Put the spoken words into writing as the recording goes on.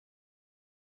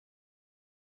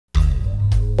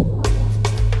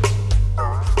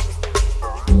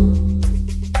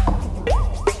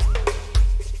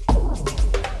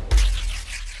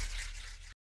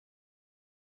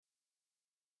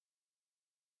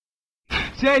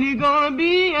Said you're gonna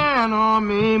be an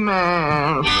army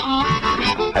man.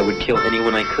 I would kill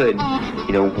anyone I could,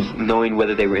 you know, knowing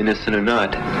whether they were innocent or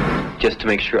not, just to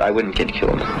make sure I wouldn't get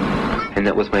killed. And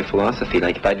that was my philosophy.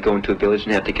 Like, if I'd go into a village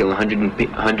and have to kill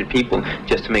 100 people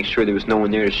just to make sure there was no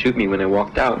one there to shoot me when I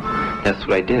walked out, that's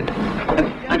what I did.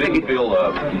 You didn't feel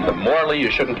that morally you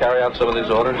shouldn't carry out some of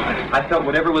these orders? I felt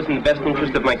whatever was in the best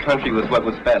interest of my country was what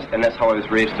was best, and that's how I was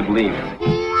raised to believe.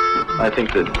 I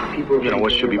think that, you know,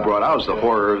 what should be brought out is the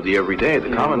horror of the everyday, the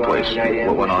commonplace,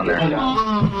 what went on there.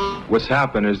 What's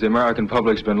happened is the American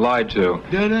public's been lied to.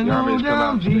 The Army has come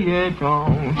out.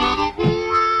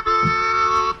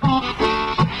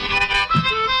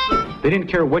 They didn't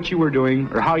care what you were doing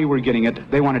or how you were getting it.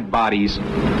 They wanted bodies.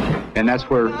 And that's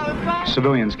where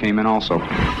civilians came in also.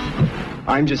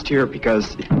 I'm just here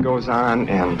because it goes on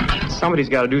and somebody's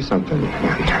got to do something.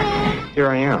 And here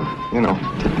I am, you know.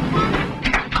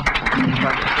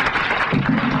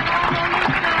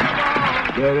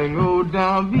 Letting go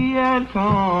down Viet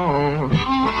Cong.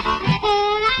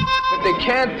 But they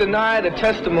can't deny the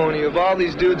testimony of all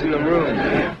these dudes in the room.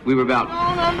 We were about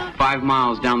 5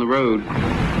 miles down the road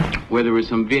where there were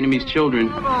some Vietnamese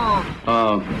children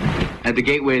at the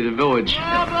gateway of the village,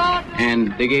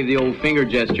 and they gave the old finger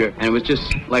gesture, and it was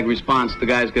just like response. The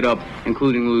guys got up,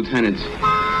 including the lieutenants,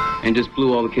 and just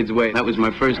blew all the kids away. That was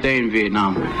my first day in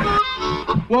Vietnam.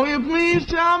 Won't you please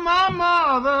tell my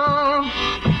mother?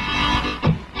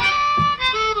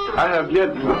 I have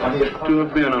yet to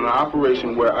have been on an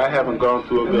operation where I haven't gone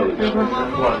through a village.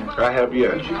 I have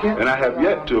yet. And I have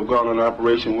yet to have gone on an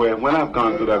operation where when I've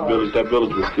gone through that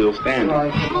village was still standing.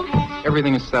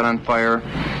 Everything is set on fire.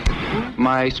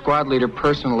 My squad leader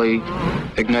personally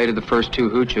ignited the first 2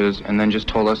 hooches and then just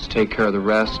told us to take care of the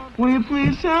rest. Will you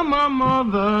please tell my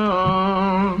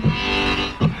mother?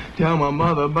 Tell my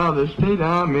mother about the state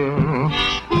I'm in.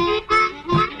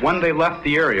 When they left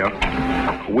the area,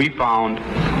 we found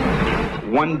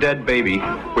 1 dead baby,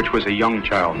 which was a young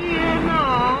child.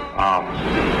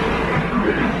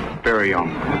 Very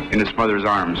young, in his mother's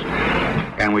arms.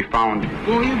 And we found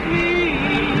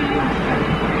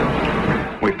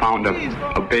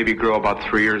a baby girl about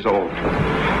 3 years old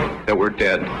that were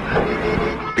dead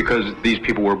because these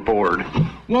people were bored.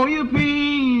 Won't you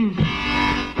please?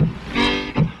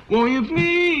 Won't you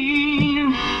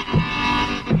please?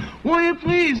 Won't you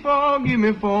please forgive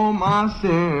me for my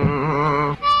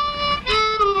sin?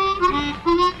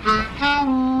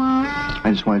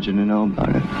 I just wanted you to know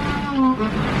about it.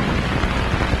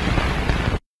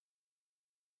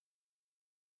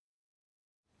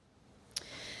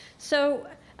 So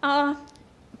our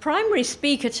primary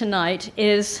speaker tonight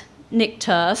is Nick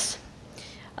Turse.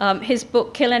 His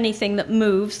book, Kill Anything That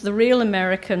Moves, The Real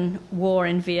American War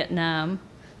in Vietnam,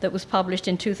 that was published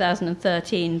in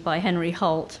 2013 by Henry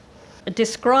Holt,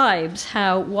 describes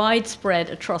how widespread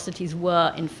atrocities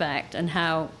were, in fact, and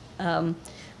how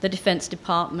the Defense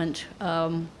Department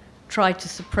tried to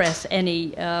suppress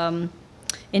any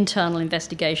internal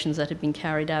investigations that had been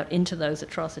carried out into those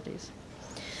atrocities.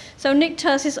 So Nick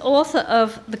Turse is author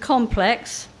of The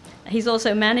Complex. He's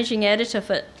also managing editor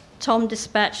for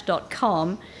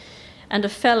TomDispatch.com and a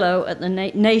fellow at the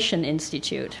Nation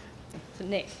Institute. So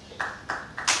Nick.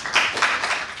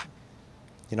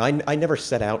 You know, I never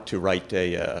set out to write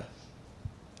a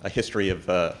history of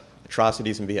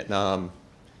atrocities in Vietnam,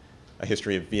 a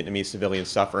history of Vietnamese civilian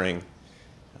suffering.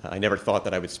 I never thought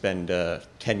that I would spend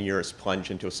 10 years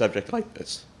plunged into a subject like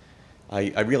this.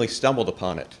 I really stumbled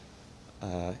upon it,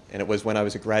 and it was when I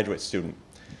was a graduate student.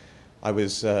 I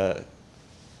was at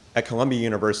Columbia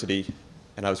University,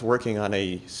 and I was working on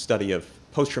a study of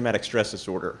post-traumatic stress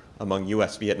disorder among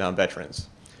U.S. Vietnam veterans.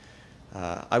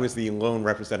 I was the lone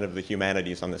representative of the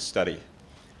humanities on this study,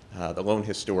 the lone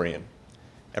historian.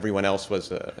 Everyone else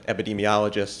was an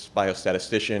epidemiologist,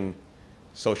 biostatistician,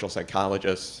 social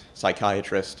psychologist,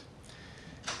 psychiatrist.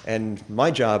 And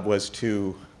my job was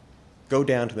to go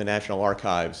down to the National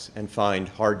Archives and find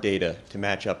hard data to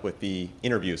match up with the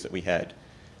interviews that we had,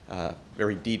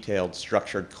 very detailed,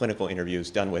 structured clinical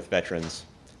interviews done with veterans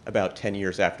about 10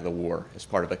 years after the war as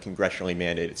part of a congressionally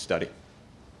mandated study.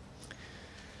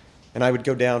 And I would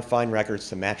go down, find records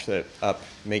to match that up,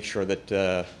 make sure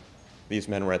that these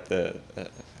men were at the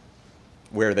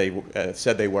where they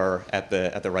said they were at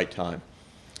the right time.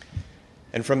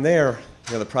 And from there,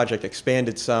 you know, the project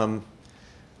expanded some.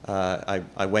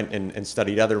 I went and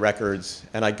studied other records,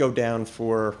 and I'd go down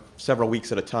for several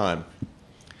weeks at a time.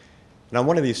 And on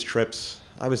one of these trips,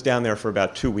 I was down there for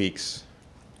about 2 weeks,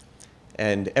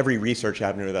 and every research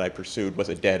avenue that I pursued was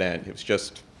a dead end. It was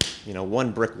just, you know,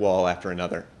 one brick wall after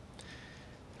another.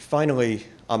 Finally,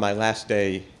 on my last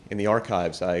day in the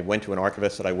archives, I went to an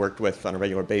archivist that I worked with on a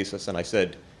regular basis, and I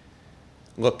said,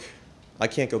 look, I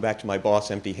can't go back to my boss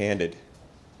empty-handed.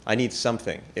 I need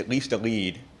something, at least a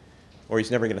lead, or he's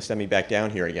never going to send me back down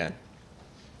here again.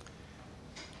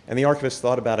 And the archivist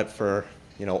thought about it for,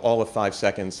 all of 5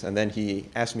 seconds, and then he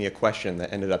asked me a question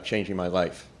that ended up changing my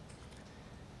life.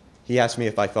 He asked me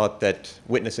if I thought that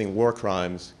witnessing war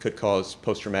crimes could cause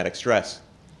post-traumatic stress.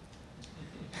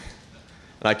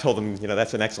 And I told him,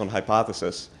 that's an excellent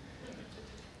hypothesis.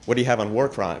 What do you have on war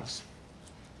crimes?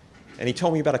 And he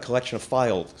told me about a collection of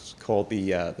files called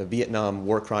the Vietnam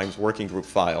War Crimes Working Group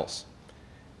files.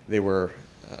 They were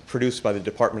produced by the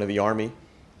Department of the Army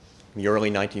in the early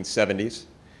 1970s.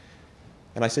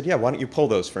 And I said, yeah, why don't you pull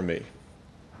those for me?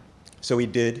 So he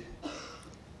did.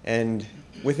 And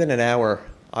within an hour,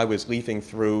 I was leafing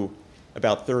through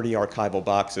about 30 archival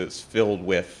boxes filled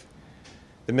with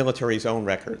the military's own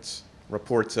records,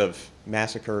 reports of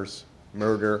massacres,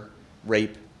 murder,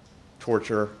 rape,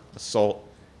 torture, assault,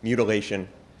 mutilation,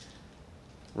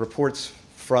 reports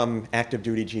from active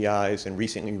duty GIs and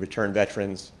recently returned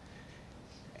veterans,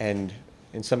 and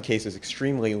in some cases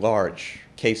extremely large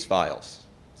case files,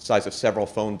 the size of several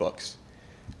phone books,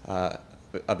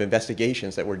 of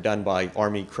investigations that were done by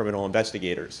Army criminal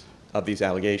investigators of these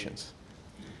allegations.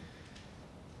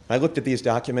 I looked at these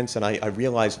documents and I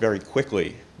realized very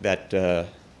quickly that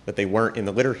they weren't in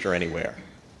the literature anywhere.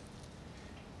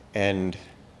 And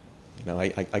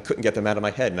I couldn't get them out of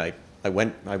my head. And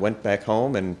I went back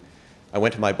home and I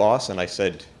went to my boss and I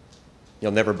said,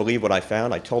 you'll never believe what I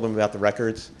found. I told him about the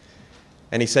records.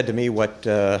 And he said to me what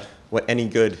any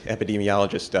good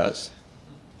epidemiologist does.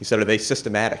 He said, are they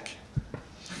systematic?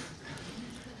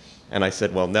 And I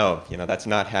said, well, no, that's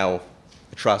not how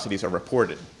atrocities are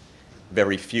reported.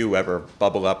 Very few ever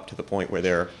bubble up to the point where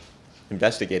they're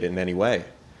investigated in any way.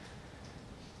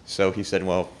 So he said,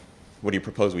 well, what do you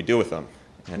propose we do with them?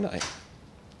 And I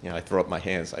throw up my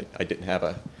hands. I didn't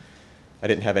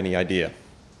have any idea.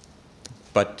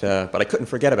 But I couldn't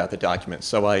forget about the documents.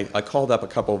 So I called up a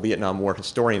couple of Vietnam War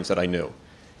historians that I knew.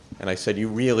 And I said, you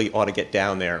really ought to get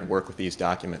down there and work with these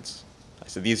documents. I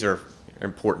said, these are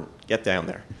important. Get down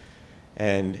there.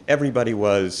 And everybody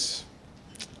was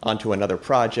onto another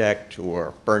project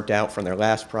or burnt out from their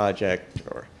last project,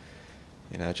 or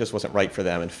it just wasn't right for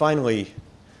them. And finally,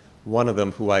 one of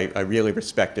them, who I really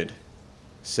respected,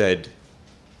 said,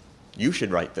 you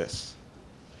should write this.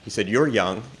 He said, you're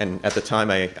young, and at the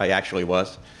time I actually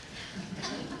was.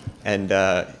 And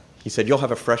he said, you'll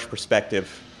have a fresh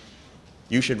perspective.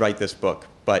 You should write this book,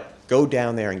 but go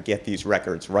down there and get these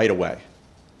records right away.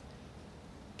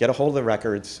 Get a hold of the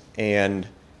records and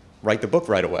write the book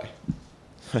right away.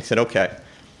 I said, okay.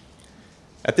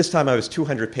 At this time, I was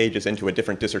 200 pages into a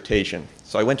different dissertation.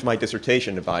 So I went to my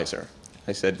dissertation advisor.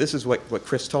 I said, this is what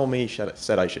Chris told me. He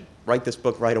said I should write this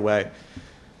book right away. Do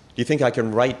you think I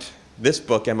can write this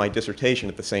book and my dissertation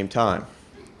at the same time?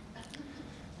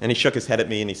 And he shook his head at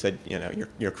me and he said,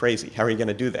 you're crazy. How are you going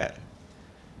to do that?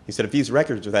 He said, if these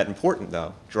records are that important,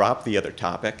 though, drop the other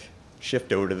topic,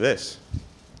 shift over to this.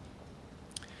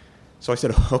 So I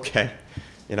said, okay.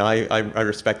 I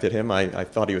respected him. I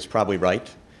thought he was probably right.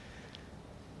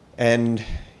 And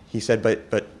he said,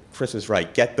 but Chris is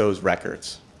right. Get those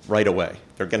records right away.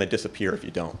 They're going to disappear if you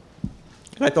don't.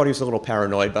 And I thought he was a little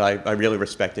paranoid, but I really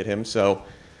respected him. So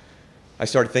I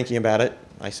started thinking about it.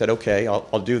 I said, okay,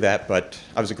 I'll do that. But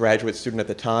I was a graduate student at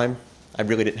the time. I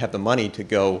really didn't have the money to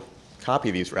go copy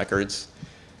these records.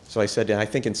 So I said, I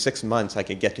think in 6 months I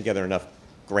could get together enough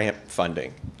grant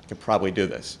funding. I could probably do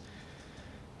this.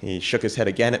 He shook his head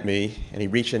again at me, and he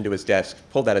reached into his desk,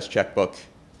 pulled out his checkbook,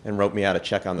 and wrote me out a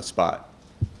check on the spot.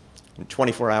 In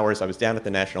 24 hours, I was down at the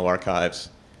National Archives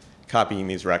copying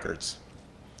these records.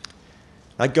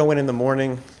 I'd go in the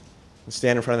morning and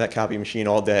stand in front of that copy machine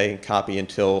all day and copy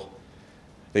until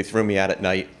they threw me out at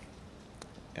night.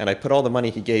 And I put all the money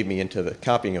he gave me into the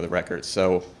copying of the records.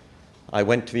 So I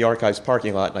went to the archives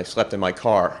parking lot and I slept in my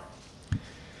car.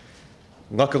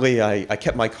 Luckily, I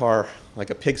kept my car like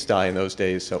a pigsty in those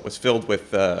days, so it was filled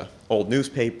with old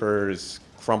newspapers,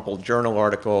 crumpled journal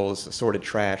articles, assorted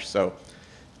trash. So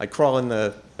I'd crawl in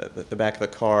the back of the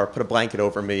car, put a blanket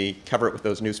over me, cover it with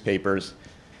those newspapers,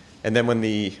 and then when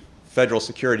the federal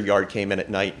security guard came in at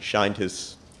night and shined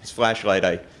his flashlight,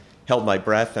 I held my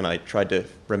breath and I tried to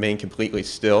remain completely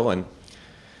still, and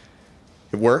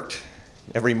it worked.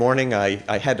 Every morning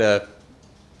I had a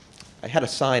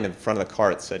sign in front of the car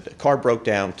that said, car broke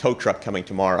down, tow truck coming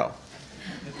tomorrow.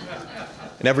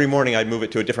 And every morning I'd move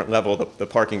it to a different level of the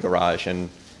parking garage, and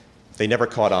they never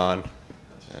caught on.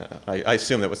 I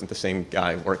assume that wasn't the same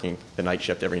guy working the night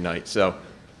shift every night. So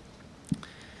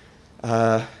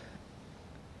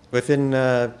Within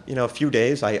a few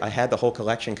days, I had the whole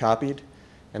collection copied,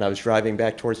 and I was driving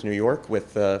back towards New York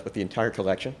with the entire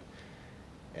collection.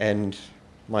 And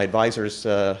my advisor's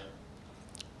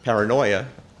paranoia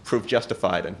proved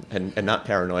justified, and not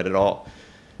paranoid at all.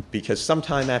 Because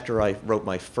sometime after I wrote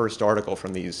my first article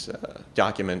from these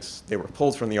documents, they were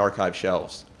pulled from the archive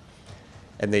shelves.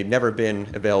 And they've never been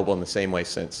available in the same way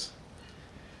since.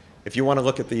 If you want to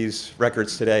look at these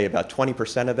records today, about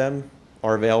 20% of them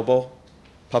are available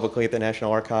publicly at the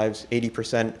National Archives.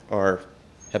 80%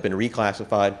 have been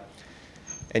reclassified.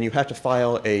 And you have to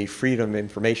file a Freedom of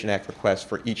Information Act request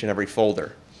for each and every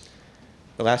folder.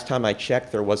 The last time I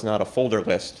checked, there was not a folder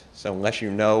list. So unless you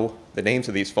know the names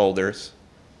of these folders,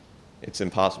 it's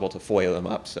impossible to FOIA them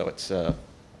up. So it'd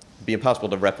be impossible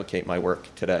to replicate my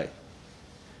work today.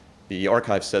 The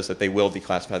archive says that they will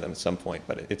declassify them at some point,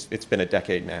 but it's been a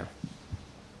decade now.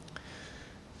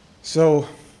 So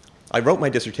I wrote my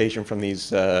dissertation from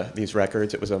these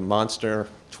records. It was a monster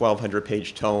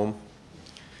 1,200-page tome.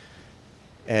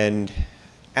 And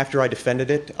after I defended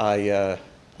it, I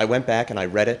went back and I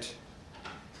read it,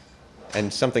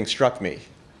 and something struck me.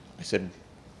 I said,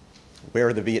 where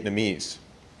are the Vietnamese?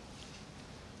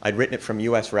 I'd written it from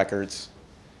US records,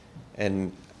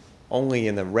 and only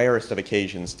in the rarest of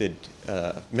occasions did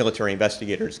military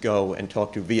investigators go and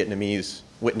talk to Vietnamese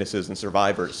witnesses and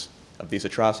survivors of these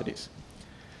atrocities.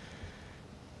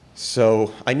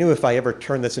 So I knew if I ever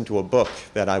turned this into a book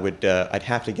that I'd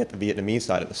have to get the Vietnamese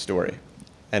side of the story.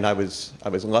 And I was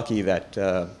lucky that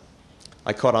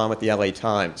I caught on with the LA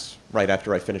Times right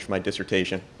after I finished my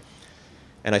dissertation.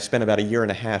 And I spent about 1.5 years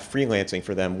freelancing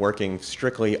for them, working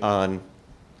strictly on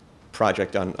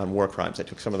project on war crimes. I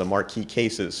took some of the marquee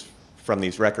cases from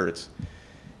these records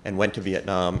and went to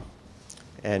Vietnam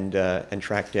and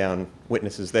tracked down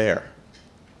witnesses there.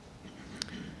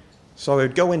 So I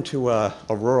would go into a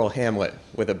rural hamlet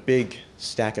with a big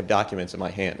stack of documents in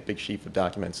my hand, a big sheaf of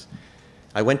documents.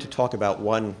 I went to talk about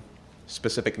one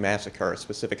specific massacre, a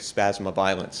specific spasm of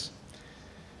violence.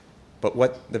 But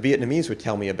what the Vietnamese would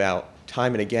tell me about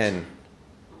time and again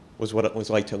was what it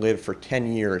was like to live for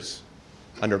 10 years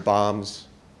under bombs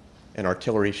and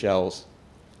artillery shells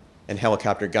and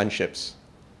helicopter gunships,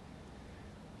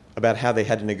 about how they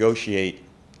had to negotiate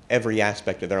every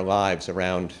aspect of their lives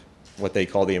around what they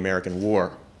call the American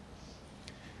war.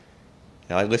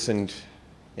 Now, I listened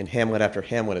in hamlet after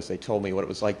hamlet as they told me what it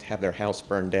was like to have their house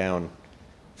burned down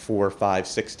 4, 5,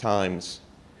 6 times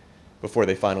before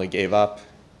they finally gave up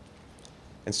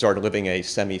and started living a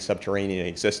semi-subterranean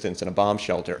existence in a bomb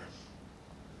shelter.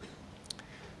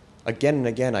 Again and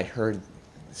again, I heard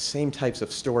the same types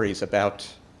of stories about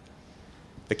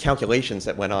the calculations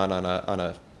that went on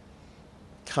a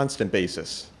constant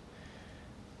basis.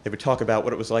 They would talk about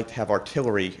what it was like to have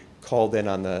artillery called in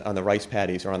on the rice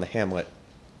paddies or on the hamlet,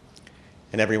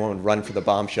 and everyone would run for the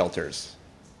bomb shelters.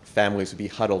 Families would be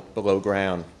huddled below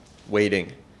ground,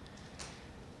 waiting.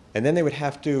 And then they would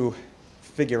have to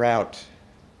figure out,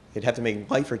 they'd have to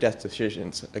make life or death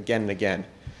decisions again and again.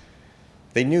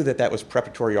 They knew that that was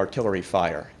preparatory artillery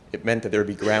fire. It meant that there would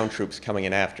be ground troops coming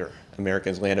in after,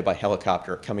 Americans landed by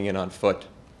helicopter, coming in on foot.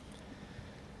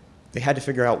 They had to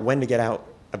figure out when to get out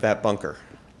of that bunker.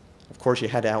 Of course, you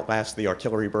had to outlast the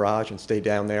artillery barrage and stay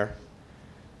down there.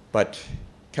 But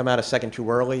come out a second too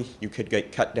early, you could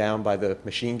get cut down by the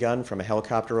machine gun from a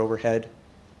helicopter overhead,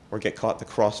 or get caught in the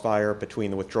crossfire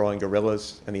between the withdrawing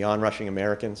guerrillas and the onrushing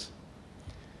Americans.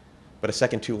 But a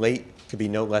second too late could be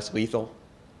no less lethal,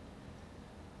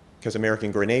 because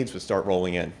American grenades would start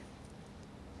rolling in.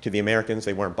 To the Americans,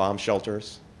 they weren't bomb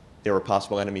shelters. They were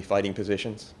possible enemy fighting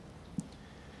positions.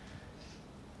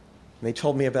 And they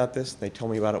told me about this. They told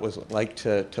me about what it was like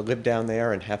to live down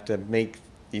there and have to make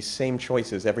these same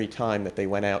choices every time that they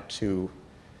went out to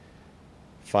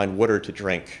find water to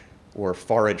drink, or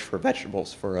forage for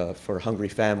vegetables for a hungry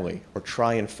family, or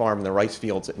try and farm the rice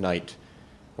fields at night,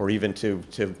 or even to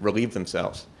relieve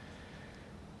themselves.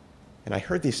 And I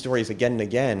heard these stories again and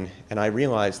again, and I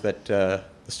realized that the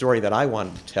story that I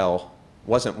wanted to tell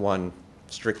wasn't one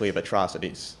strictly of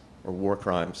atrocities or war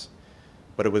crimes,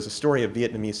 but it was a story of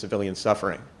Vietnamese civilian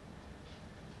suffering.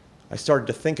 I started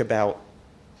to think about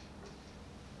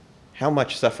how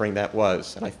much suffering that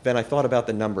was, and then I thought about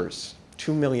the numbers.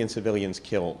 2 million civilians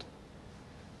killed,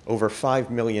 over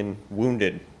 5 million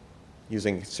wounded,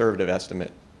 using conservative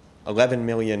estimate, 11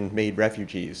 million made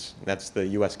refugees, and that's the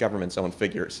US government's own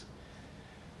figures.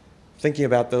 Thinking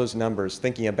about those numbers,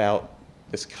 thinking about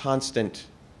this constant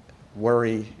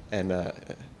worry and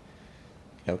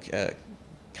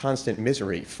constant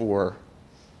misery for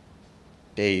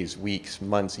days, weeks,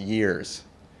 months, years,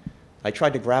 I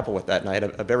tried to grapple with that, and I had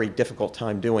a very difficult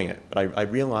time doing it. But I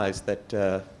realized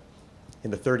that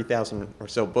in the 30,000 or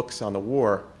so books on the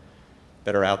war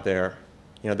that are out there,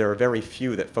 there are very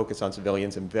few that focus on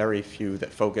civilians and very few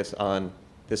that focus on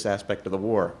this aspect of the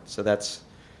war. So that's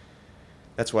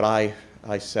what I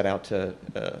set out to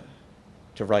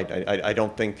write. I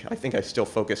think I still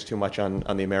focus too much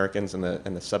on the Americans, and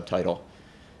the subtitle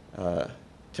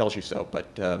tells you so.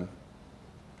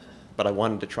 But I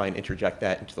wanted to try and interject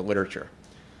that into the literature.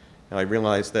 Now I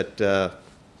realize that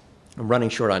I'm running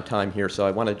short on time here, so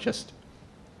I want to just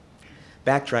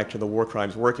backtrack to the War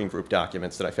Crimes Working Group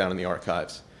documents that I found in the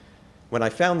archives. When I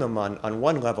found them, on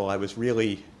one level, I was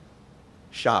really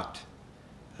shocked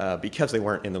because they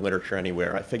weren't in the literature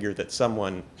anywhere. I figured that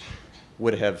someone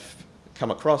would have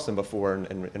come across them before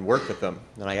and worked with them.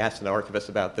 And I asked an archivist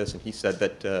about this, and he said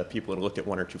that people had looked at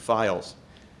 1 or 2 files,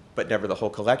 but never the whole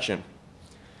collection.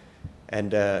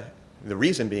 And the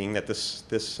reason being that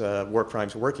this War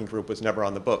Crimes Working Group was never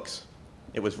on the books.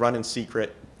 It was run in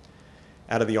secret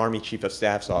out of the Army Chief of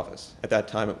Staff's office. At that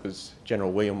time, it was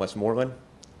General William Westmoreland,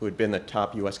 who had been the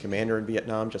top U.S. commander in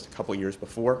Vietnam just a couple years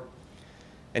before.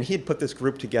 And he had put this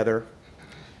group together.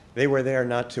 They were there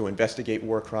not to investigate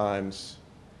war crimes,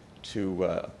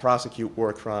 to prosecute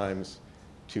war crimes,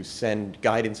 to send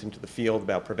guidance into the field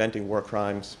about preventing war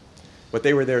crimes. What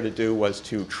they were there to do was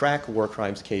to track war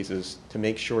crimes cases to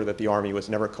make sure that the Army was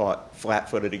never caught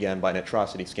flat-footed again by an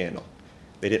atrocity scandal.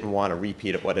 They didn't want a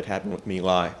repeat of what had happened with My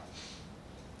Lai.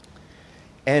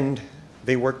 And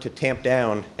they worked to tamp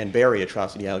down and bury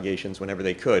atrocity allegations whenever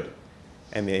they could.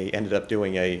 And they ended up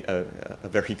doing a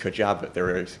very good job of it. They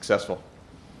were very successful.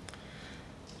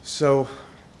 So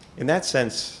in that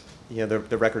sense,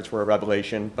 the records were a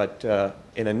revelation, but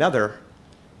in another,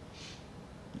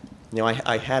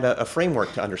 I had a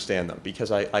framework to understand them,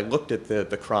 because I looked at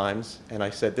the crimes and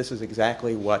I said, this is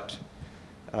exactly what,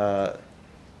 there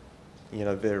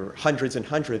were hundreds and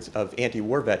hundreds of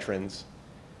anti-war veterans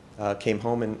came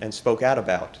home and spoke out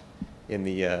about in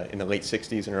the late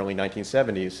 60s and early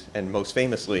 1970s, and most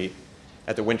famously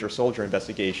at the Winter Soldier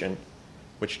investigation,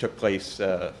 which took place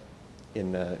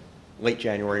in late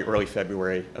January, early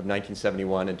February of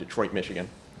 1971 in Detroit, Michigan.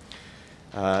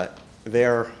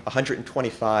 There,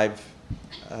 125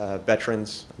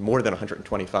 veterans, more than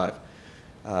 125,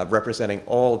 representing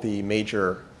all the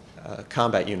major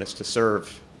combat units to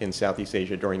serve in Southeast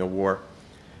Asia during the war,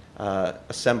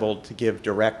 assembled to give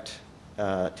direct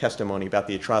testimony about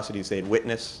the atrocities they had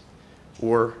witnessed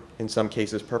or, in some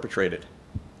cases, perpetrated.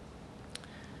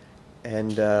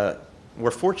 And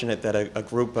we're fortunate that a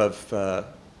group of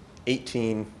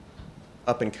 18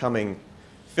 up-and-coming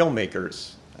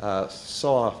filmmakers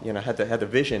saw, had the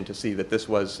vision to see that this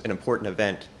was an important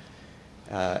event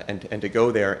and to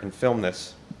go there and film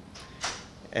this.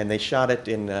 And they shot it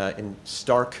in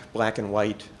stark black and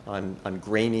white on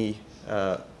grainy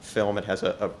film. It has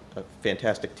a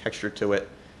fantastic texture to it.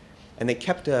 And they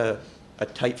kept a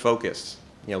tight focus,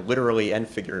 literally and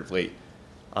figuratively,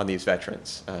 on these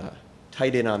veterans,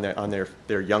 tight in on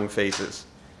their young faces.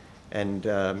 And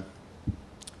I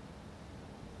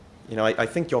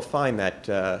think you'll find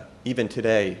that even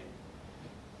today,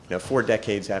 4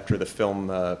 decades after the film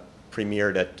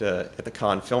premiered at the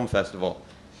Cannes Film Festival,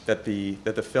 that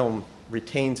the film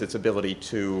retains its ability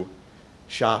to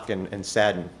shock and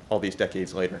sadden all these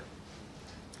decades later.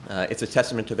 It's a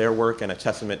testament to their work and a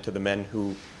testament to the men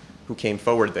who came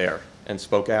forward there and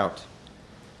spoke out.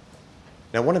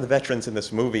 Now, one of the veterans in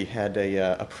this movie had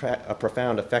a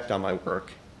profound effect on my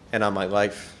work and on my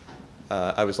life.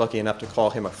 I was lucky enough to call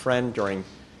him a friend during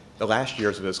the last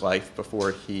years of his life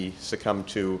before he succumbed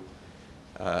to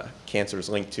cancers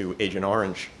linked to Agent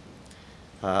Orange.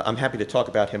 I'm happy to talk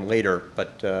about him later,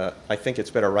 but I think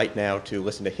it's better right now to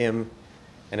listen to him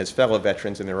and his fellow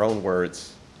veterans in their own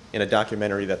words in a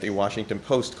documentary that the Washington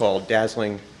Post called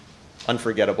Dazzling,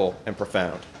 Unforgettable, and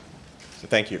Profound. So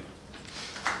thank you.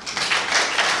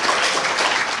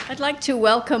 I'd like to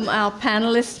welcome our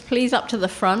panelists, please, up to the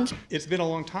front. It's been a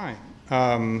long time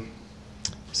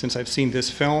since I've seen this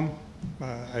film.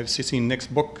 I've seen Nick's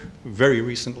book very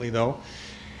recently, though,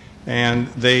 and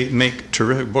they make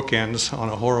terrific bookends on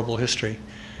a horrible history.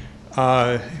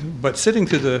 But sitting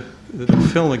through the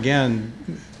film again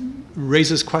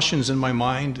raises questions in my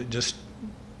mind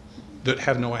that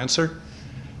have no answer.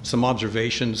 Some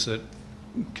observations that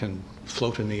can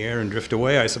float in the air and drift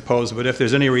away, I suppose, but if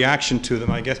there's any reaction to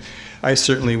them, I guess I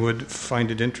certainly would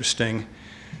find it interesting.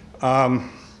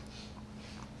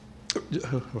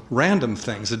 Random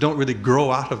things that don't really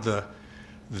grow out of the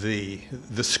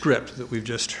script that we've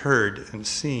just heard and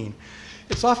seen.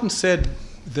 It's often said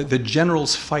that the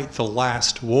generals fight the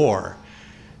last war,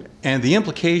 And the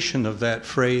implication of that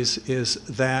phrase is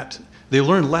that they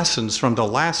learn lessons from the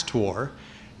last war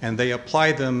and they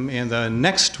apply them in the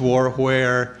next war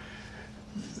where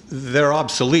they're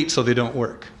obsolete so they don't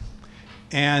work.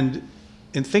 And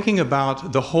in thinking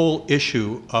about the whole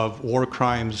issue of war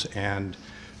crimes and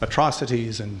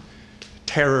atrocities and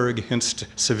terror against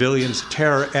civilians,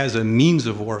 terror as a means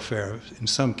of warfare, in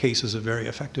some cases a very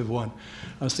effective one,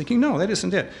 I was thinking, no, that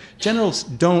isn't it. Generals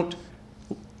don't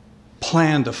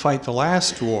plan to fight the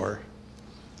last war.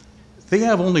 They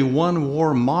have only one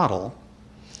war model,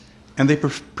 and they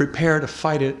prepare to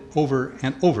fight it over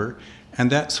and over, and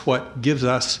that's what gives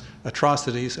us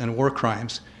atrocities and war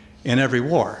crimes in every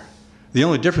war. The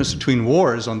only difference between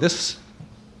wars on this,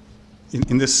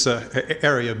 in this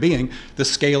area being the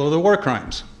scale of the war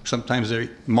crimes. Sometimes they're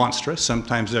monstrous,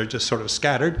 sometimes they're just sort of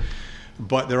scattered,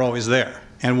 but they're always there.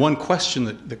 And one question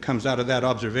that comes out of that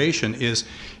observation is,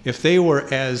 if they were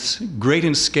as great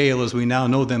in scale as we now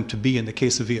know them to be in the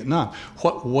case of Vietnam,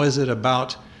 what was it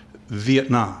about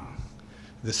Vietnam?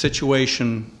 The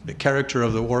situation, the character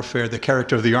of the warfare, the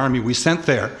character of the army we sent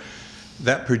there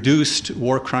that produced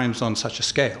war crimes on such a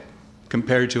scale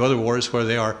compared to other wars where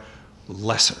they are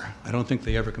lesser. I don't think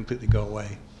they ever completely go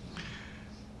away.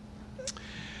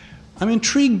 I'm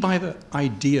intrigued by the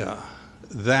idea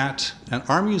that an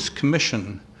Army's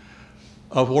commission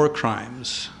of war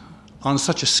crimes on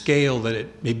such a scale that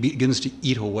it begins to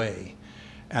eat away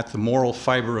at the moral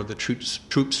fiber of the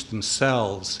troops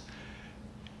themselves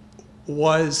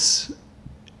was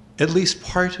at least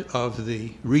part of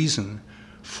the reason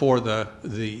for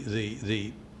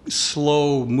the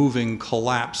slow-moving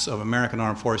collapse of American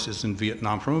armed forces in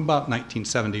Vietnam from about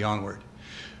 1970 onward,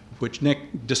 which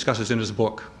Nick discusses in his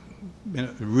book. A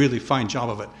really fine job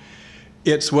of it.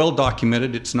 It's well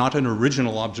documented. It's not an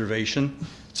original observation.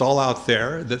 It's all out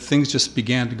there that things just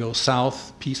began to go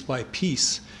south piece by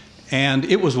piece. And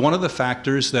it was one of the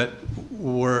factors that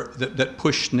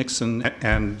pushed Nixon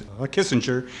and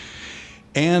Kissinger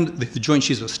and the Joint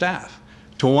Chiefs of Staff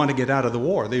to want to get out of the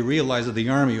war. They realized that the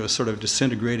Army was sort of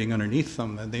disintegrating underneath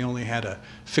them, and they only had a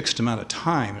fixed amount of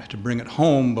time to bring it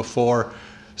home before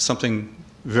something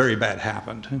very bad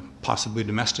happened, possibly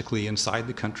domestically inside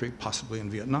the country, possibly in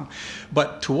Vietnam.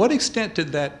 But to what extent did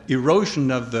that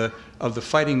erosion of the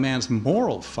fighting man's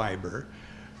moral fiber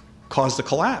cause the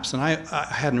collapse? And I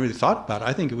hadn't really thought about it.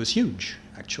 I think it was huge,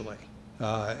 actually.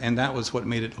 And that was what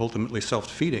made it ultimately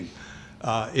self-defeating.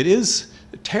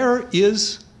 Terror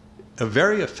is a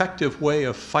very effective way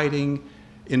of fighting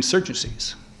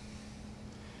insurgencies.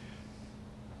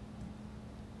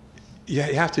 You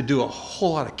have to do a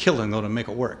whole lot of killing, though, to make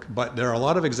it work. But there are a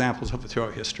lot of examples of it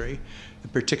throughout history, in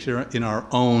particular in our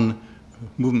own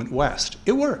movement west.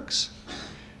 It works.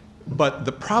 But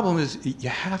the problem is you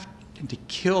have to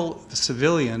kill the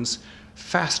civilians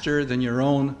faster than your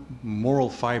own moral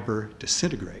fiber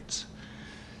disintegrates.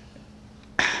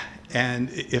 And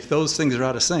if those things are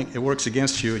out of sync, it works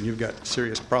against you and you've got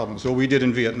serious problems. Well, we did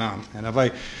in Vietnam. And if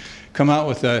I come out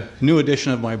with a new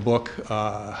edition of my book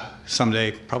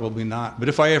someday, probably not. But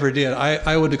if I ever did,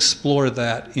 I would explore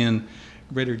that in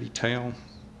greater detail.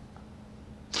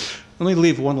 Let me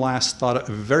leave one last thought,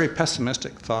 a very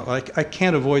pessimistic thought. I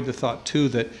can't avoid the thought, too,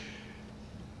 that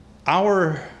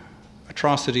our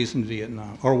atrocities in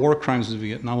Vietnam, or war crimes in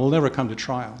Vietnam, will never come to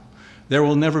trial. There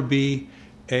will never be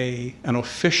an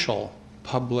official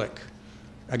public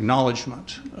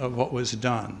acknowledgement of what was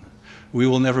done. We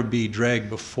will never be dragged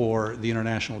before the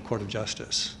International Court of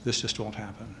Justice. This just won't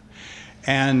happen.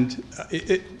 And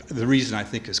the reason, I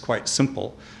think, is quite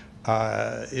simple.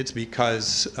 It's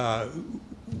because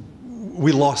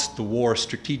we lost the war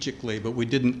strategically, but we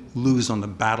didn't lose on the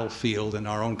battlefield and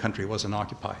our own country wasn't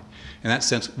occupied. In that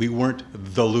sense, we weren't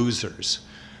the losers.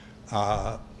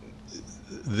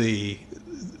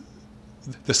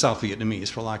 The South Vietnamese,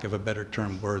 for lack of a better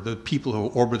term, were the people who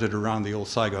orbited around the old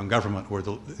Saigon government were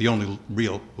the only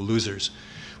real losers.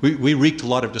 We wreaked a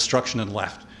lot of destruction and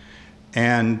left.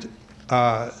 And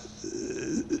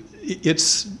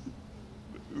it's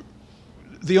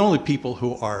the only people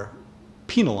who are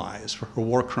penalized for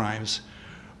war crimes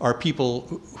are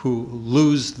people who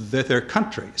lose their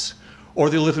countries, or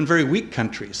they live in very weak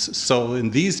countries. So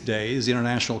in these days, the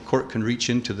International Court can reach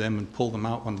into them and pull them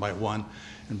out one by one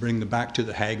and bring them back to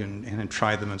The Hague and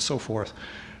try them and so forth.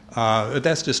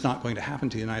 That's just not going to happen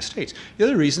to the United States. The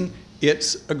other reason,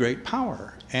 it's a great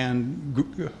power,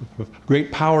 and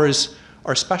great powers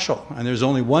are special. And there's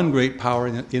only one great power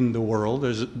in the world.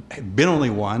 There's been only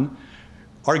one,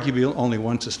 arguably only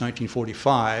one since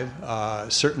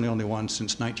 1945, certainly only one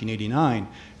since 1989,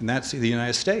 and that's the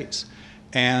United States.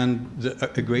 And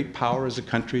a great power is a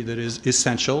country that is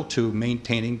essential to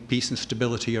maintaining peace and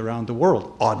stability around the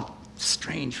world. Odd,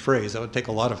 strange phrase. That would take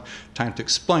a lot of time to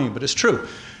explain, but it's true.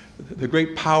 The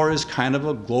great power is kind of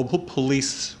a global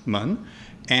policeman,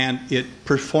 and it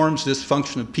performs this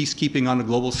function of peacekeeping on a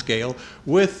global scale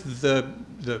with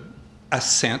the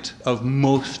assent of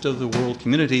most of the world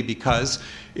community, because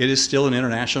it is still an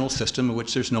international system in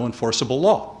which there's no enforceable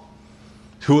law.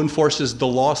 Who enforces the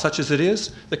law such as it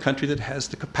is? The country that has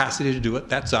the capacity to do it,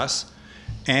 that's us.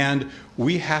 And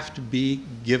we have to be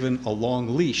given a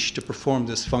long leash to perform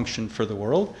this function for the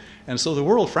world. And so the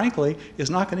world, frankly,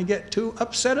 is not going to get too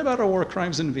upset about our war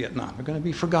crimes in Vietnam. They're going to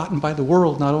be forgotten by the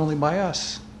world, not only by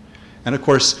us. And of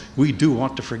course, we do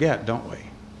want to forget, don't we?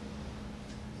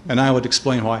 And I would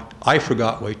explain why I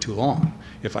forgot way too long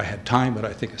if I had time, but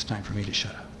I think it's time for me to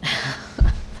shut up.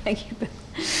 Thank you, Bill.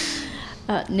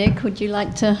 Nick, would you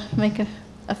like to make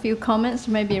a few comments,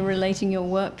 maybe relating your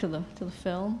work to the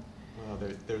film? Well,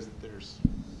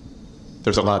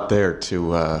 there's a lot there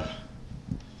to,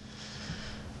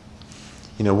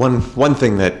 you know, one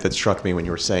thing that struck me when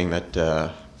you were saying that,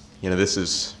 you know, this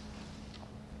is,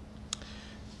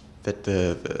 that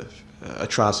the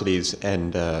atrocities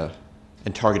and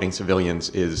targeting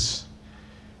civilians is,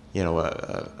 you know,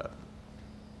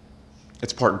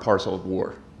 it's part and parcel of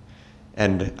war.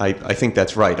 And I think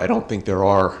that's right. I don't think there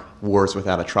are wars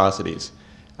without atrocities.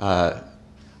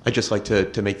 I'd just like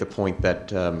to make the point that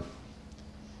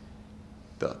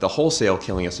the wholesale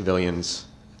killing of civilians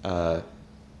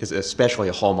is especially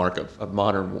a hallmark of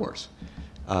modern wars.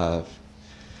 You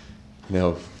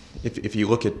know, if you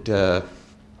look at, you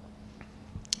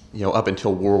know, up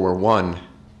until World War I,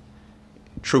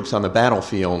 troops on the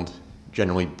battlefield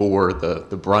generally bore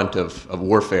the brunt of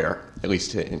warfare, at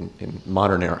least in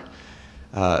modern era.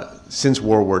 Since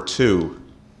World War II,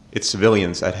 it's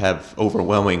civilians that have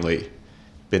overwhelmingly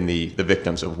been the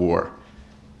victims of war.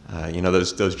 You know,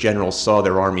 those generals saw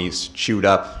their armies chewed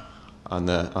up on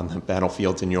the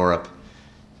battlefields in Europe,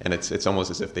 and it's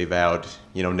almost as if they vowed,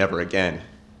 you know, never again.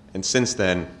 And since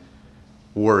then,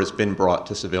 war has been brought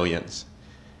to civilians.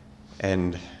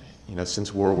 And you know,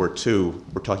 since World War II,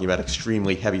 we're talking about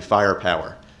extremely heavy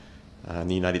firepower.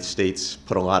 And the United States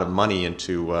put a lot of money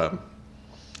into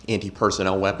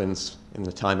anti-personnel weapons in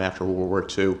the time after World War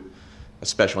II,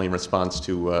 especially in response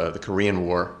to the Korean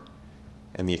War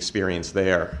and the experience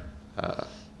there.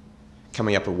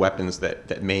 Coming up with weapons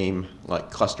that maim, like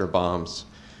cluster bombs,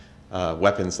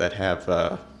 weapons that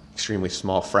have extremely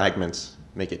small fragments,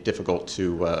 make it difficult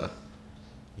to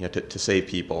you know, to save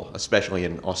people, especially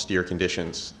in austere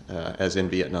conditions, as in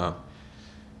Vietnam.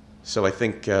 So I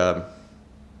think,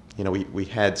 you know, we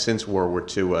had since World War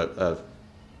II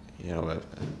you know,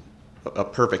 a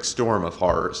perfect storm of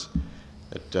horrors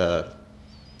that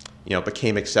you know,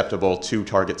 became acceptable to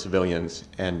target civilians,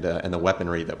 and the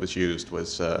weaponry that was used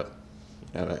was you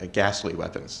know, ghastly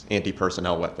weapons,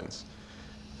 anti-personnel weapons,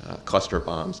 cluster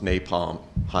bombs, napalm,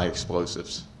 high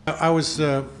explosives. I was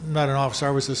not an officer.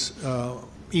 I was this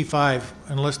E5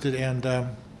 enlisted, and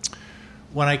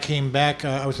when I came back,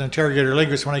 I was an interrogator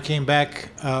linguist. When I came back,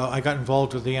 I got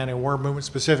involved with the anti-war movement,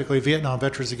 specifically Vietnam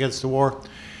Veterans Against the War.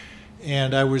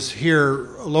 And I was here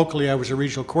locally. I was a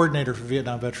regional coordinator for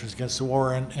Vietnam Veterans Against the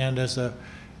War, and as an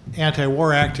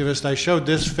anti-war activist, I showed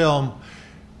this film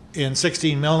in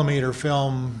 16mm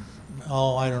film.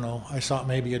 Oh, I don't know. I saw it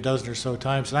maybe a dozen or so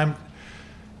times, and I'm,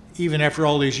 even after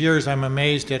all these years, I'm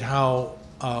amazed at how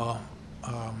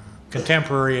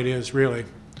contemporary it is, really.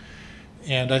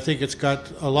 And I think it's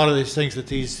got a lot of these things that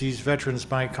these veterans,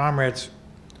 my comrades,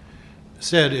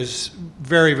 said is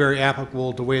very, very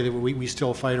applicable to the way that we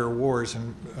still fight our wars,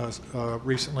 and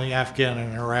recently Afghan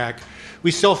and Iraq.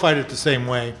 We still fight it the same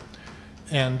way.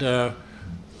 And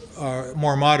our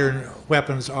more modern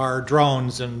weapons are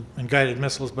drones and guided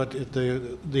missiles, but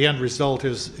the end result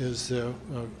is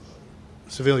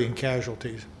civilian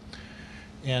casualties.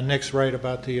 And Nick's right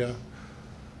about the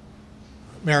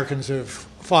Americans have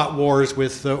fought wars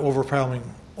with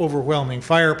overwhelming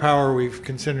firepower. We've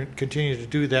continued to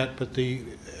do that, but the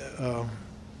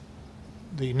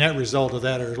net result of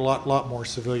that are a lot more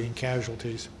civilian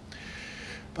casualties.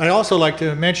 I'd also like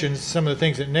to mention some of the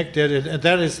things that Nick did, and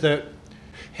that is that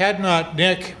had not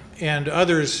Nick and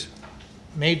others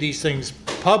made these things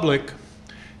public,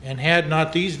 and had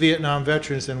not these Vietnam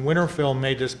veterans and Winter Film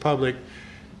made this public,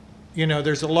 you know,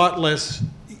 there's a lot less,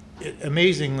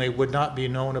 amazingly, would not be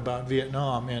known about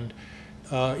Vietnam. And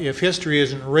if history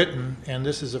isn't written, and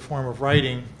this is a form of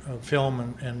writing,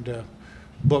 film and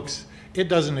books, it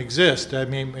doesn't exist. I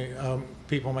mean,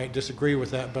 people might disagree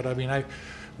with that, but I mean,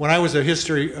 when I was a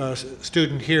history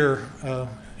student here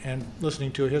and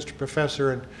listening to a history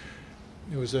professor, and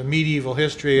it was a medieval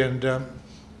history, and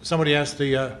somebody asked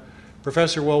the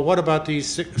professor, well, what about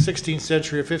these 16th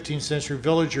century or 15th century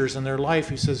villagers and their life?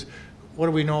 He says, what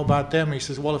do we know about them? He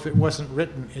says, well, if it wasn't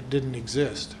written, it didn't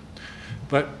exist.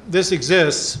 But this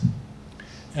exists,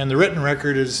 and the written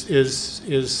record is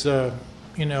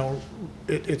you know,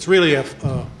 it's really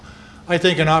I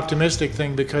think an optimistic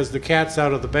thing, because the cat's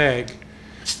out of the bag.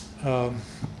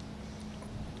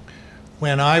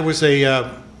 When I was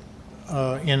in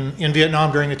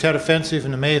Vietnam during the Tet Offensive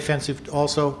and the May Offensive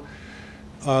also,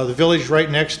 the village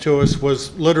right next to us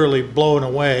was literally blown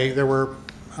away. There were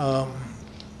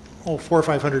 400 or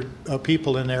 500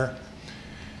 people in there,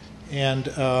 and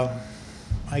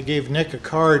I gave Nick a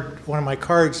card, one of my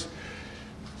cards,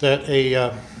 that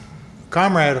a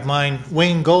comrade of mine,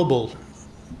 Wayne Goebel,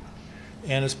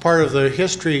 and as part of the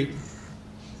history,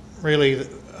 really,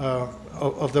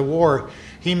 of the war,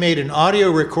 he made an audio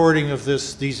recording of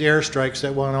these airstrikes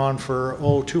that went on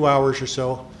for 2 hours or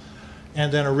so,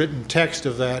 and then a written text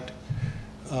of that.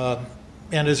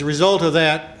 And as a result of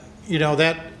that, you know,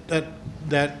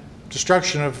 that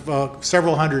destruction of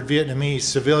several hundred Vietnamese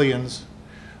civilians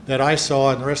that I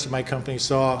saw and the rest of my company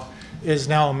saw is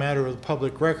now a matter of the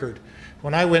public record.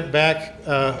 When I went back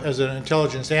as an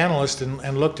intelligence analyst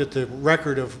and looked at the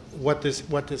record of what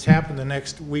this happened the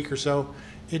next week or so,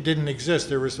 it didn't exist.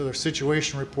 There was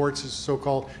situation reports, as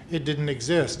so-called. It didn't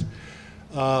exist.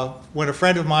 When a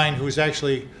friend of mine who's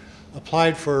actually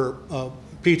applied for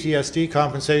PTSD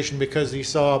compensation because he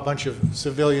saw a bunch of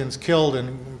civilians killed, and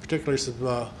in particular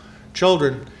some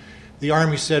children, the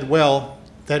Army said, well,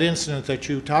 that incident that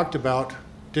you talked about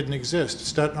didn't exist.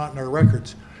 It's not in our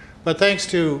records. But thanks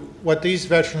to what these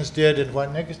veterans did and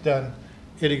what Nick has done,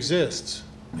 it exists.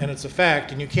 And it's a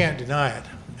fact, and you can't deny it.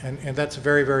 And that's a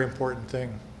very, very important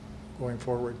thing going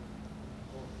forward.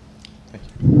 Thank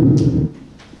you.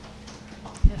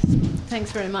 Yes,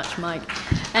 thanks very much, Mike.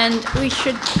 And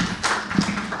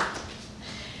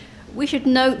we should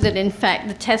note that, in fact,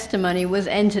 the testimony was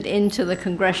entered into the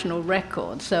congressional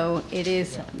record, so it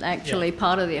is actually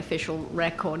part of the official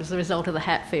record as a result of the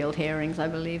Hatfield hearings, I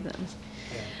believe, that was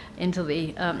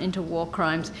into war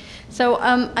crimes. So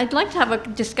I'd like to have a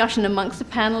discussion amongst the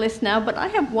panelists now, but I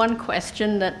have one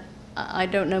question that I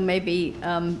don't know, maybe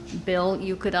Bill,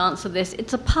 you could answer this.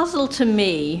 It's a puzzle to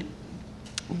me,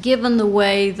 given the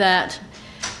way that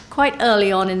quite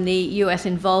early on in the US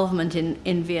involvement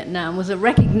in Vietnam was a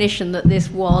recognition that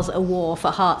this was a war for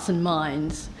hearts and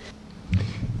minds.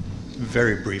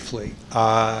 Very briefly,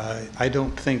 I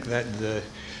don't think that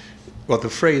the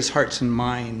phrase hearts and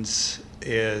minds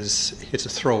it's a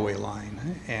throwaway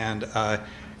line, and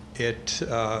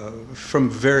from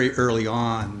very early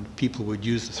on, people would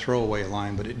use the throwaway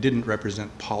line, but it didn't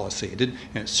represent policy. And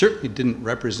it certainly didn't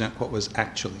represent what was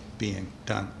actually being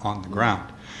done on the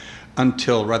ground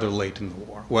until rather late in the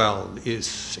war. Well, is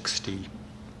 60,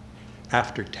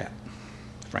 after Tet,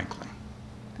 frankly,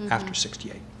 after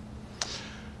 68.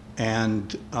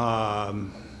 And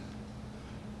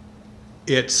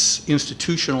its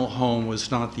institutional home was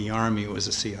not the Army, it was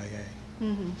the CIA.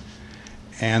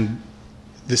 And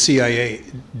the CIA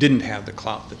didn't have the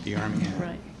clout that the Army had.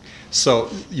 Right. So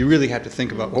you really have to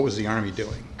think about what was the Army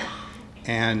doing.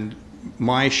 And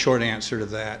my short answer to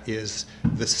that is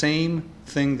the same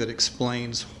thing that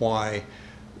explains why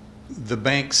the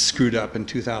banks screwed up in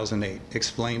 2008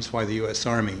 explains why the U.S.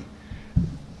 Army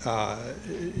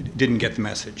didn't get the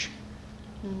message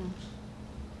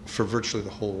for virtually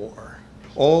the whole war.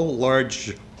 All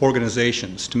large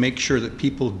organizations, to make sure that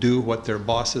people do what their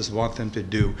bosses want them to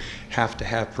do, have to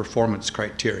have performance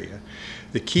criteria.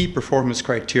 The key performance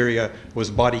criteria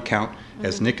was body count,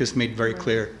 as Nick has made very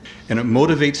clear, and it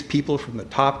motivates people from the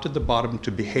top to the bottom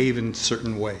to behave in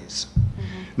certain ways.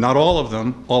 Not all of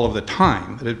them, all of the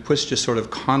time, but it puts just sort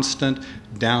of constant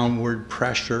downward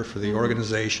pressure for the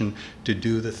organization to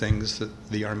do the things that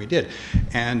the Army did.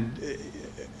 And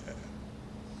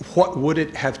what would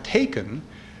it have taken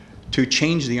to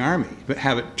change the Army, but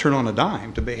have it turn on a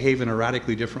dime to behave in a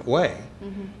radically different way,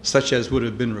 such as would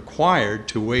have been required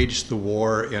to wage the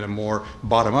war in a more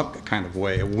bottom-up kind of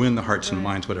way, win the hearts and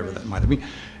minds, whatever that might have been?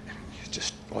 It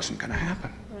just wasn't going to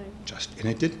happen. And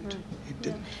it didn't. It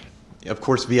didn't. Of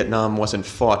course, Vietnam wasn't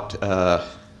fought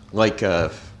like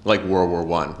World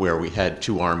War I, where we had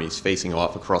two armies facing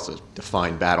off across a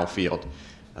defined battlefield.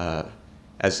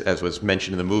 As was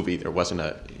mentioned in the movie,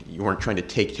 you weren't trying to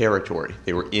take territory.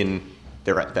 They're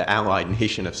the allied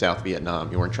nation of South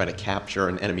Vietnam. You weren't trying to capture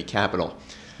an enemy capital.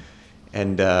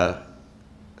 And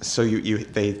so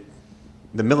they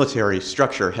the military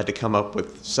structure had to come up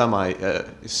with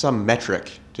some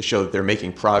metric to show that they're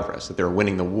making progress, that they're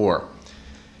winning the war.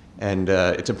 And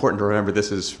it's important to remember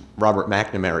this is Robert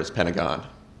McNamara's Pentagon.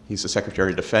 He's the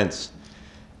Secretary of Defense.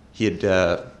 He had,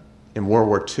 in World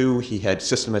War II, he had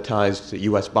systematized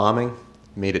U.S. bombing,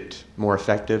 made it more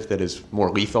effective, that is, more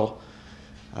lethal.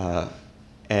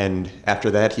 And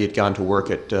after that, he had gone to work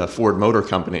at Ford Motor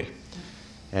Company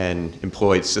and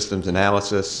employed systems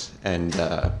analysis and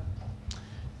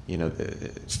you know,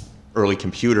 the early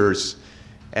computers,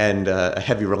 and a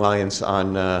heavy reliance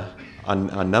on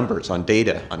numbers, on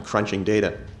data, on crunching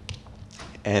data.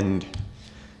 And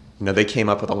you know, they came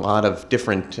up with a lot of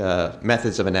different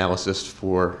methods of analysis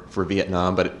for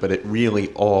Vietnam, but it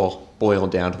really all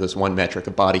boiled down to this one metric,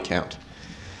 a body count.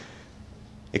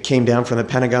 It came down from the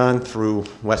Pentagon through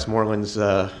Westmoreland's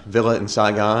villa in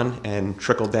Saigon and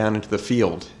trickled down into the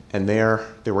field. And there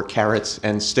were carrots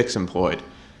and sticks employed.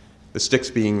 The sticks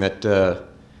being that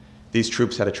these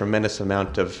troops had a tremendous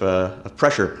amount of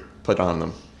pressure put on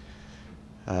them.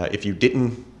 If you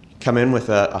didn't come in with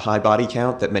a high body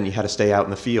count, that meant you had to stay out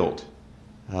in the field.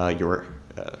 You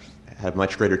had a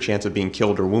much greater chance of being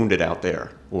killed or wounded out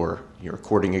there, or you're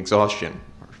courting exhaustion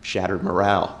or shattered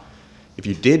morale. If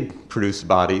you did produce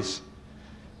bodies,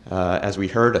 as we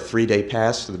heard, a 3-day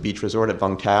pass to the beach resort at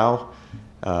Vung Tau,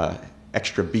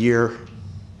 extra beer,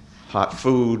 hot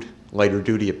food, lighter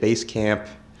duty at base camp,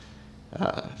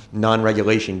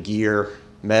 non-regulation gear,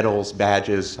 medals,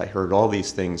 badges. I heard all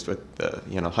these things with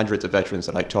you know, hundreds of veterans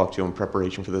that I talked to in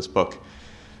preparation for this book.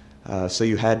 So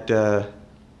you had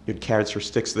carrots or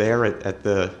sticks there at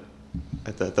the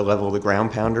level of the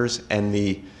ground pounders, and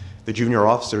the junior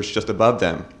officers just above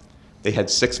them. They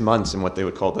had 6 months in what they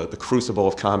would call the crucible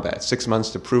of combat, 6 months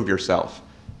to prove yourself,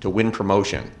 to win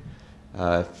promotion.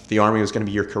 If the Army was going to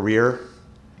be your career,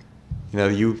 you know,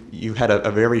 you had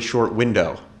a very short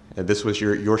window. This was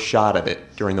your shot at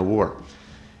it during the war.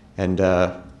 And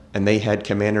they had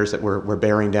commanders that were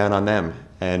bearing down on them.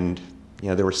 And you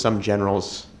know, there were some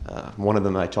generals, one of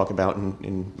them I talk about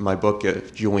in my book,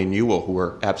 Julian Ewell, who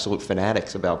were absolute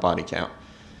fanatics about body count.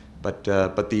 But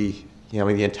you know, I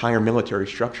mean, the entire military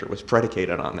structure was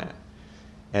predicated on that.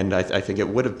 And I think it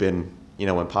would have been, you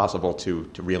know, impossible to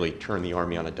really turn the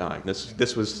Army on a dime.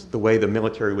 This was the way the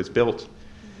military was built.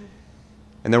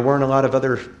 And there weren't a lot of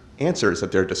other answers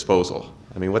at their disposal.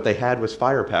 I mean, what they had was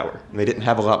firepower, and they didn't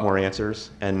have a lot more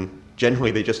answers, and generally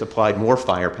they just applied more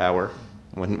firepower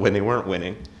when they weren't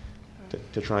winning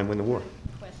to try and win the war.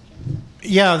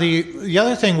 Yeah, the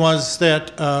other thing was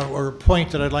that, or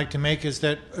point that I'd like to make is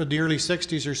that in the early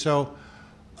 60s or so,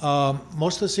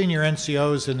 most of the senior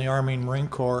NCOs in the Army and Marine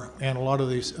Corps and a lot of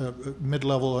these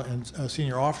mid-level and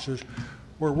senior officers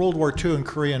were World War II and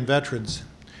Korean veterans.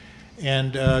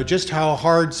 And just how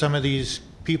hard some of these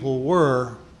people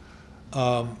were,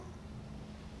 I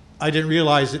didn't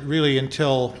realize it really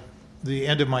until the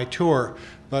end of my tour.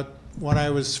 But when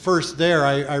I was first there,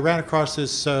 I ran across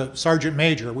this Sergeant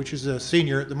Major, which is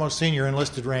the most senior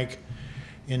enlisted rank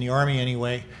in the Army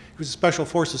anyway. He was a Special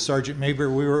Forces Sergeant Major.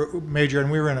 We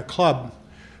were in a club,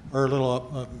 or a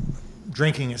little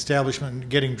drinking establishment,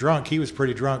 getting drunk. He was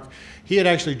pretty drunk. He had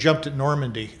actually jumped at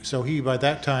Normandy, so he, by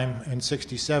that time in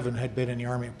 '67, had been in the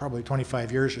Army probably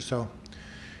 25 years or so.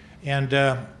 And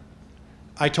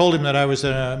I told him that I was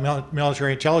a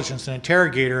military intelligence and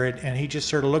interrogator, and he just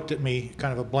sort of looked at me,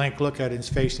 kind of a blank look at his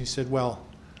face, and he said, "Well,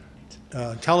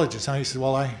 intelligence?" And he said,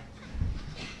 "Well, I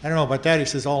don't know about that." He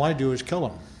says, "All I do is kill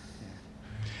them."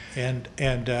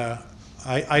 And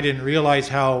I didn't realize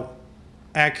how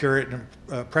accurate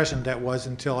and present that was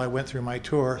until I went through my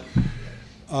tour.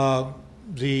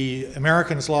 The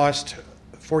Americans lost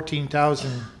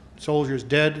 14,000 soldiers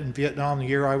dead in Vietnam the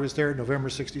year I was there, November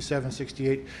 '67,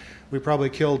 '68. We probably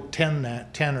killed 10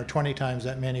 or 20 times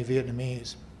that many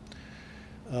Vietnamese.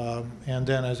 And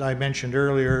then, as I mentioned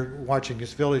earlier, watching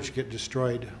this village get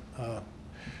destroyed.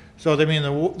 So I mean,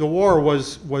 the war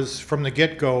was from the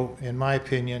get-go, in my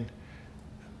opinion,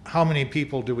 how many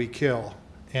people do we kill?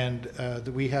 And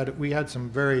we had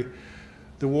some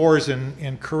the wars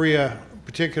in Korea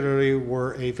particularly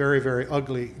were a very, very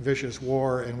ugly, vicious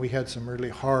war, and we had some really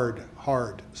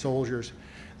hard soldiers.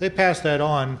 They passed that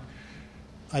on,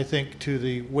 I think, to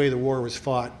the way the war was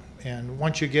fought. And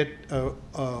once you get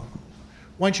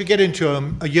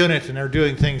into a unit and they're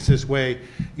doing things this way,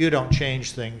 you don't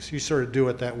change things. You sort of do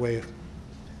it that way.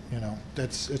 You know,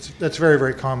 that's very,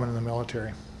 very common in the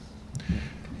military.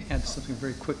 Add something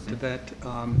very quick to that.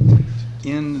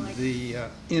 In the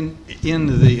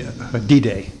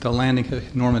D-Day, the landing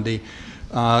at Normandy,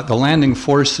 the landing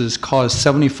forces caused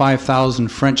 75,000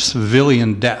 French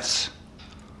civilian deaths.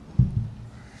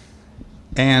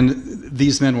 And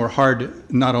these men were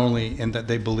hard, not only in that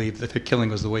they believed that killing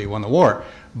was the way you won the war,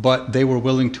 but they were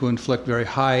willing to inflict very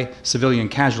high civilian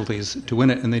casualties to win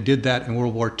it, and they did that in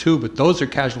World War II, but those are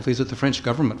casualties that the French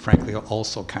government, frankly,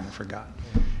 also kind of forgot.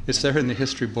 It's there in the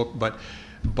history book, but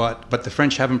the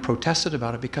French haven't protested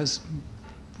about it because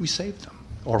we saved them,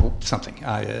 or something.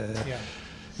 Yeah.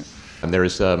 And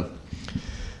there's a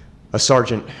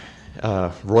Sergeant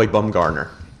Roy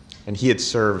Baumgartner, and he had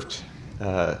served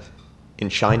in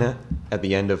China at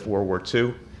the end of World War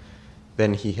II.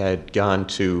 Then he had gone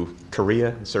to Korea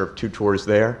and served 2 tours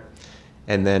there,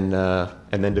 and then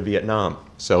to Vietnam.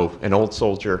 So an old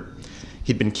soldier.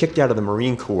 He'd been kicked out of the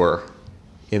Marine Corps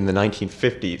in the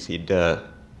 1950s.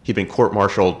 He'd been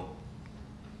court-martialed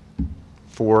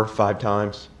 4 or 5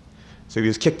 times. So he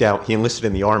was kicked out. He enlisted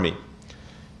in the Army,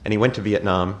 and he went to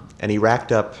Vietnam, and he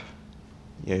racked up.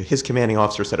 His commanding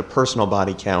officer said a personal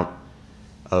body count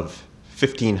of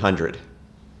 1,500.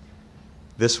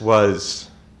 This was,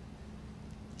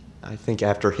 I think,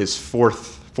 after his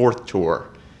fourth tour.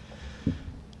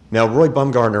 Now, Roy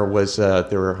Baumgartner was,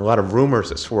 there were a lot of rumors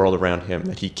that swirled around him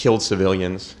that he killed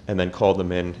civilians and then called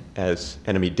them in as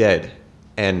enemy dead.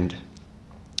 And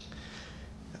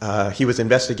he was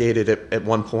investigated at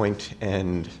one point,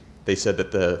 and they said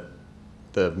that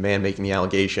the man making the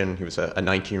allegation, he was a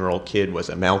 19-year-old kid, was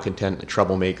a malcontent, a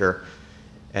troublemaker,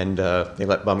 and they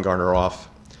let Baumgartner off.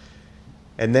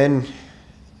 And then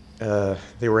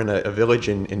they were in a village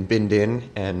in Binh Dinh,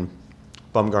 and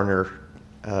Baumgartner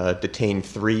detained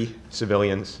 3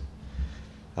 civilians,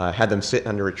 had them sit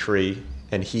under a tree,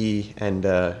 and he and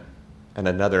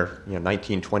another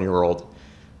 19, 20-year-old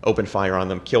opened fire on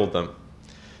them, killed them.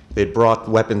 They'd brought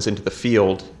weapons into the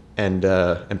field and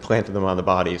planted them on the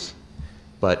bodies.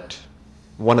 But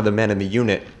one of the men in the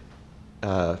unit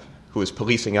who was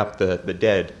policing up the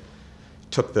dead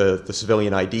took the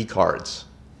civilian ID cards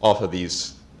off of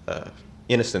these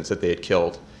innocents that they had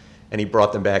killed, and he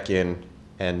brought them back in,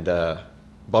 and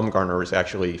Baumgartner was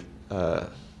actually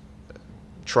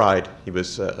tried. He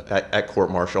was at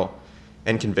court-martial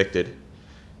and convicted.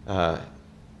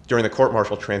 During the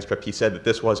court-martial transcript, he said that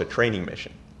this was a training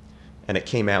mission, and it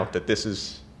came out that this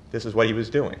is what he was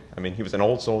doing. I mean, he was an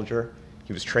old soldier.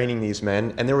 He was training these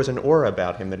men, and there was an aura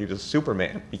about him that he was a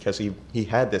Superman because he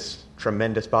had this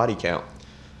tremendous body count.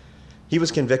 He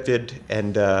was convicted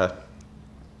and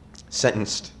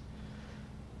sentenced.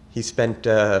 He spent,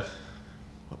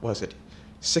 what was it,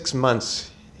 6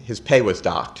 months, his pay was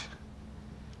docked,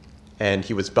 and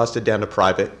he was busted down to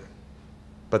private,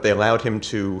 but they allowed him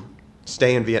to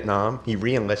stay in Vietnam. He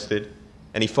re-enlisted,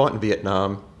 and he fought in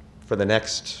Vietnam for the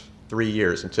next 3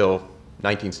 years until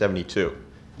 1972.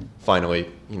 Finally,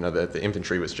 the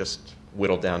infantry was just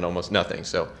whittled down to almost nothing,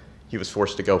 so he was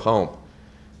forced to go home.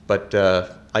 But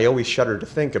I always shudder to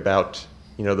think about,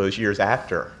 those years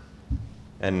after,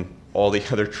 and all the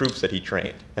other troops that he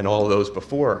trained, and all of those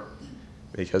before,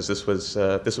 because this was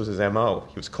his MO.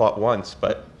 He was caught once,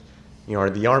 but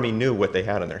the Army knew what they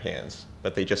had on their hands,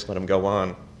 but they just let him go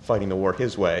on fighting the war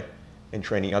his way and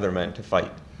training other men to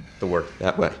fight the war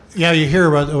that way. Yeah, you hear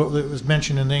about it was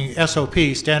mentioned in the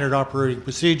SOP, Standard Operating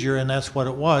Procedure, and that's what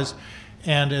it was.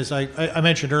 And as I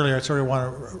mentioned earlier, I sort of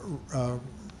want to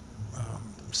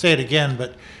say it again,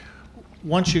 but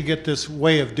once you get this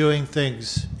way of doing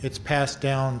things, it's passed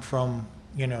down from,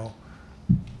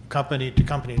 company to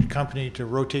company to company to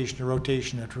rotation to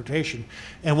rotation to rotation.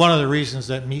 And one of the reasons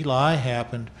that My Lai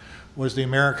happened was the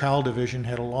Americal Division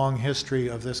had a long history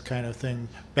of this kind of thing.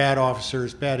 Bad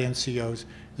officers, bad NCOs,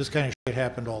 this kind of shit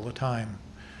happened all the time.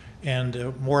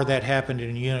 And more of that happened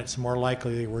in units, the more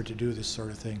likely they were to do this sort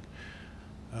of thing.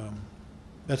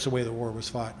 That's the way the war was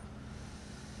fought.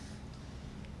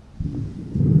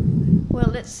 Well,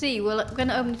 let's see. Well, I'm going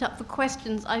to open it up for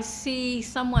questions. I see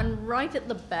someone right at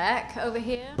the back over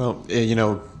here. Well,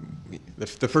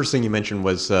 the first thing you mentioned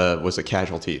was the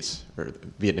casualties, or the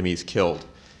Vietnamese killed.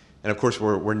 And of course,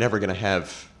 we're never going to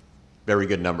have very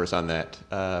good numbers on that.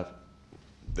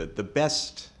 The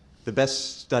best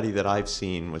study that I've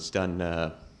seen was done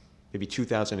maybe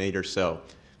 2008 or so.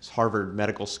 It's Harvard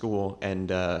Medical School and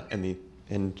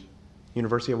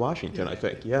University of Washington, I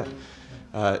think. Yeah.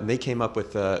 And they came up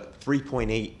with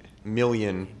 3.8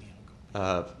 million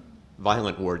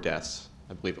violent war deaths,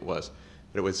 I believe it was.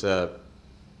 But it was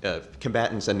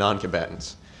combatants and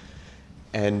non-combatants.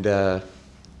 And it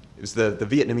was the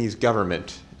Vietnamese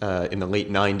government in the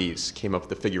late 90s came up with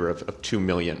the figure of 2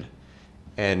 million.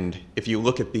 And if you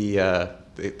look at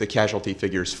the casualty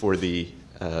figures for the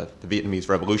Vietnamese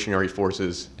Revolutionary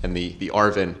Forces and the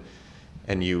ARVN,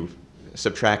 and you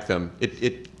subtract them,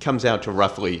 it comes out to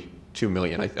roughly 2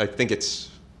 million. I think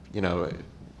it's,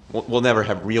 we'll never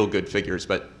have real good figures,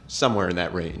 but somewhere in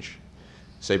that range,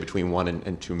 say between 1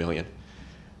 and 2 million.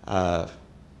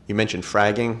 You mentioned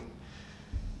fragging.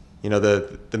 You know,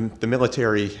 the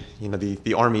military, you know,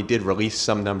 the Army did release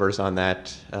some numbers on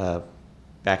that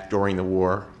back during the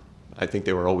war. I think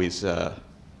they were always,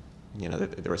 you know,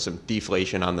 there was some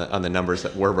deflation on the numbers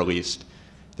that were released.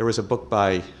 There was a book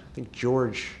by, I think,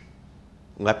 George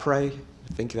Lepre,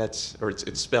 I think that's, or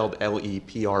it's spelled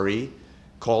L-E-P-R-E,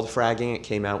 called Fragging. It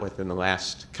came out within the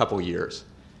last couple years.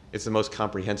 It's the most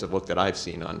comprehensive book that I've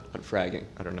seen on fragging.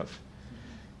 I don't know if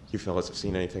you fellas have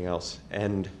seen anything else.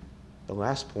 And the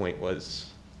last point was,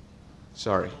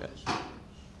 sorry.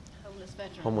 Homeless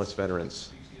veterans. Homeless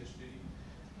veterans.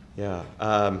 Yeah.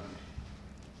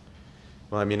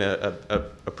 Well, I mean, a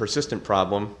persistent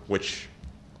problem, which,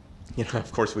 you know,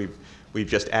 of course, we've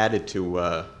just added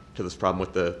to this problem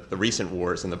with the recent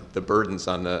wars and the burdens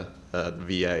on the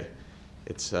VA.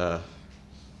 It's, I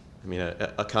mean,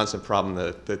 a constant problem.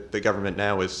 The government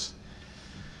now is,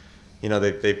 you know,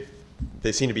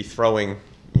 they seem to be throwing,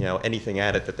 you know, anything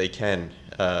at it that they can,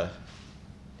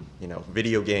 you know,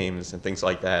 video games and things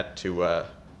like that to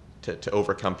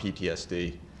overcome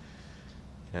PTSD.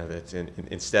 You know, that's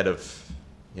instead of,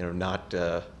 you know, not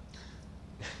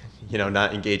you know,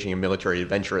 not engaging in military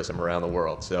adventurism around the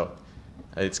world. So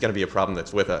it's going to be a problem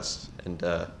that's with us, and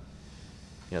you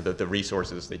know, the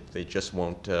resources they just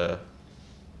won't, you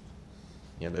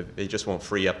know, they just won't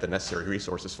free up the necessary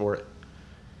resources for it.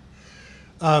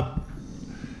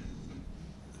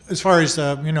 As far as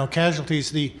you know,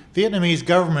 casualties, the Vietnamese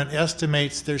government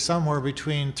estimates there's somewhere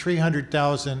between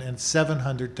 300,000 and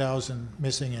 700,000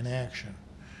 missing in action.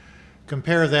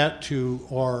 Compare that to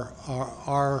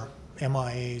our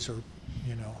MIAs, or,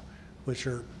 you know, which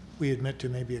are, we admit to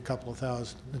maybe a couple of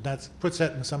thousand. And that puts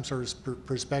that in some sort of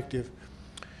perspective.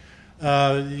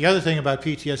 The other thing about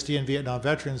PTSD and Vietnam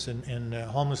veterans and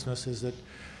homelessness is that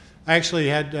I actually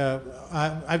had,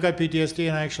 I've got PTSD,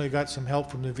 and I actually got some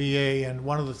help from the VA. And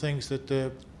one of the things that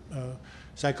the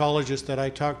psychologist that I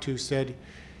talked to said,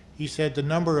 he said the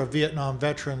number of Vietnam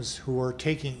veterans who are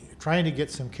trying to get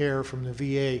some care from the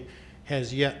VA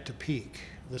has yet to peak.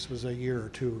 This was a year or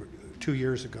 2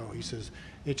 years ago. He says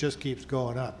it just keeps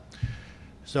going up.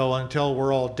 So until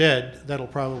we're all dead, that'll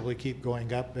probably keep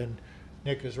going up. And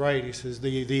Nick is right. He says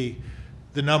the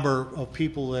number of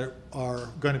people that are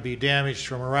going to be damaged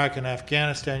from Iraq and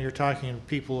Afghanistan, you're talking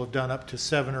people who have done up to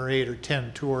 7 or 8 or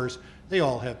 10 tours. They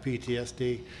all have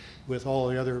PTSD with all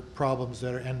the other problems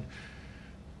that are, and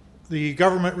the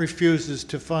government refuses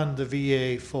to fund the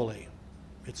VA fully.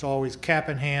 It's always cap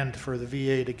in hand for the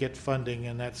VA to get funding,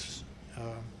 and that's,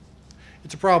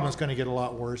 it's a problem that's going to get a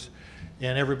lot worse.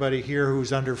 And everybody here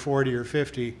who's under 40 or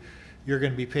 50, you're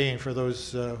going to be paying for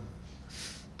those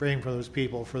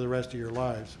people for the rest of your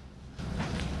lives.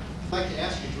 I'd like to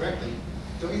ask you directly,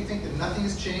 don't you think that nothing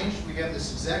has changed? We have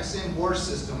this exact same war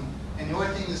system, and the only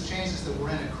thing that's changed is that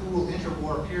we're in a cool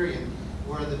interwar period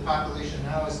where the population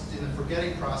now is in the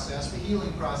forgetting process, the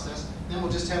healing process, and then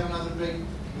we'll just have another big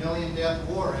million-death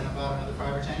war in about another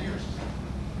 5 or 10 years.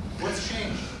 What's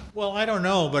changed? Well, I don't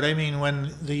know, but I mean,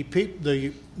 when the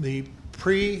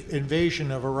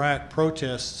pre-invasion of Iraq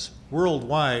protests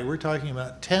worldwide, we're talking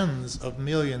about tens of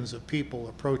millions of people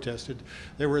that protested.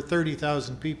 There were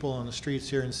 30,000 people on the streets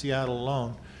here in Seattle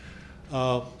alone.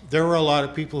 There were a lot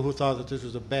of people who thought that this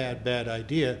was a bad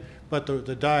idea, but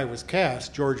the die was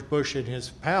cast. George Bush and his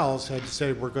pals had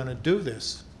said, we're going to do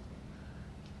this.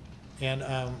 And,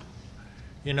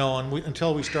 you know,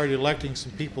 until we start electing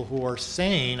some people who are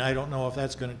sane, I don't know if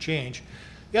that's going to change.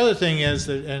 The other thing is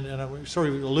that, and I sort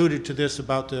of alluded to this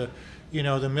about the, you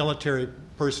know, the military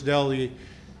personnel,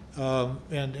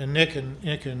 and Nick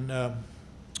and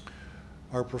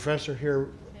our professor here,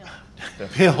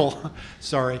 Bill,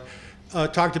 sorry,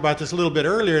 talked about this a little bit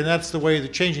earlier, and that's the way,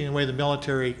 changing the way the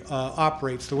military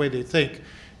operates, the way they think.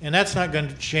 And that's not going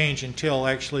to change until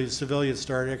actually the civilians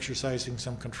start exercising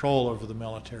some control over the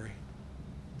military.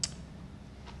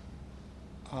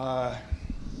 I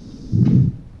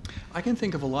can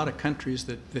think of a lot of countries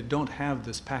that don't have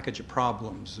this package of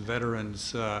problems,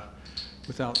 veterans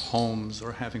without homes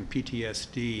or having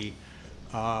PTSD,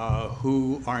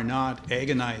 who are not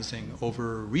agonizing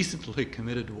over recently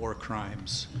committed war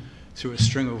crimes through a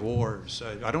string of wars.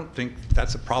 I don't think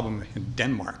that's a problem in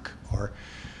Denmark or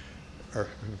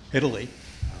Italy.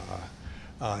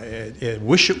 I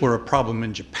wish it were a problem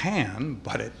in Japan,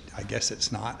 but I guess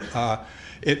it's not.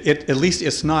 At least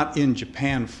it's not in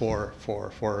Japan for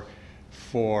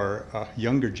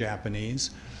younger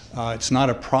Japanese. It's not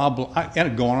a problem,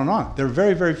 and go on and on. There are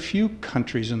very, very few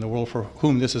countries in the world for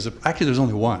whom this is actually there's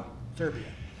only one. Serbia.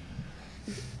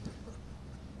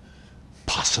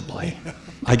 possibly.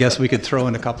 I guess we could throw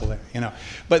in a couple there, you know.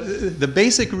 But the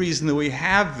basic reason that we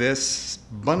have this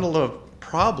bundle of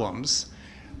problems,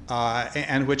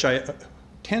 and which I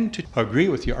tend to agree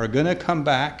with you, are going to come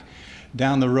back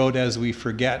down the road as we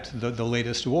forget the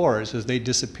latest wars, as they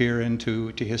disappear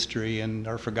into history and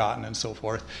are forgotten and so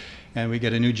forth. And we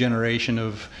get a new generation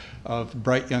of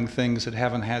bright young things that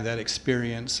haven't had that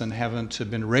experience and haven't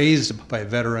been raised by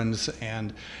veterans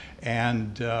and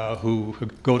who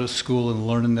go to school and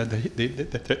learn that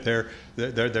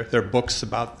their books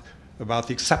about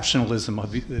the exceptionalism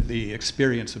of the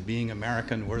experience of being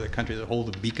American. We're the country that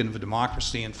holds the beacon of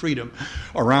democracy and freedom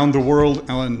around the world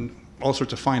and all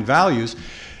sorts of fine values.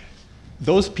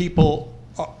 Those people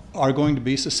are going to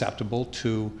be susceptible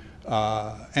to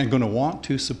and going to want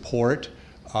to support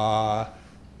a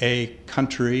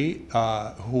country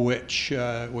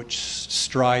which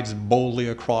strides boldly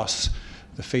across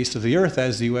the face of the earth,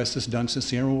 as the U.S. has done since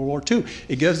the end of World War II.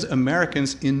 It gives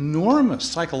Americans enormous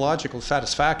psychological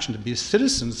satisfaction to be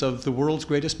citizens of the world's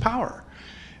greatest power.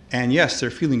 And yes,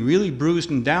 they're feeling really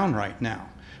bruised and down right now,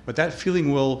 but that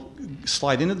feeling will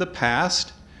slide into the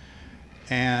past,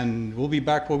 and we'll be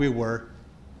back where we were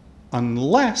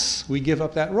unless we give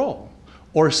up that role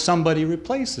or somebody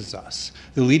replaces us.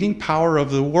 The leading power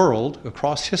of the world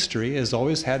across history has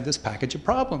always had this package of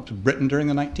problems. Britain during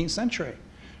the 19th century,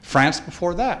 France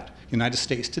before that, United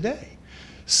States today.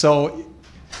 So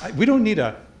we don't need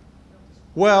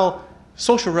well,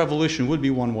 social revolution would be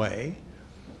one way.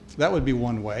 That would be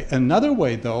one way. Another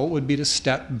way, though, would be to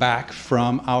step back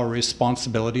from our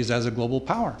responsibilities as a global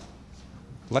power.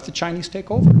 Let the Chinese take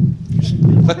over.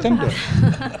 Let them do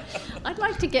it. I'd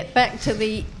like to get back to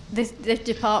the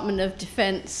Department of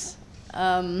Defense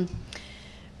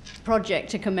project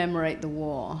to commemorate the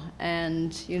war,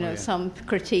 and some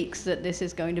critiques that this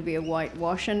is going to be a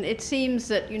whitewash. And it seems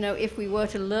that if we were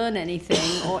to learn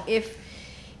anything, or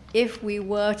if we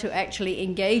were to actually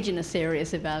engage in a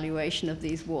serious evaluation of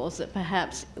these wars, that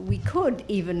perhaps we could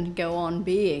even go on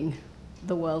being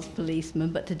the world's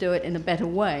policeman, but to do it in a better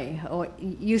way. Or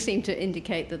you seem to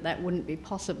indicate that that wouldn't be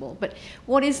possible. But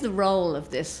what is the role of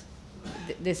this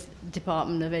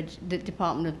Department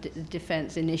of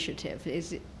Defense initiative?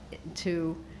 Is it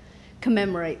to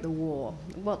commemorate the war?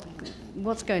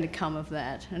 What's going to come of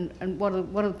that? And what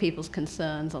are the people's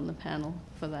concerns on the panel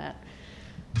for that?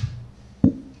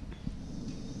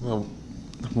 Well,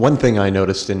 one thing I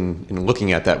noticed in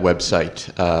looking at that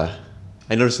website,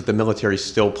 I noticed that the military is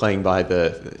still playing by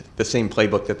the same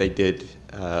playbook that they did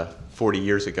 40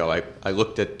 years ago. I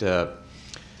looked at,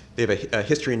 they have a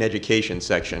history and education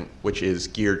section, which is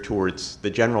geared towards the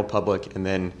general public, and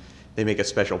then they make a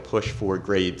special push for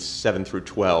grades 7 through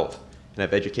 12 and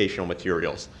have educational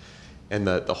materials. And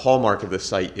the hallmark of the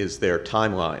site is their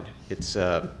timeline. It's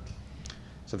something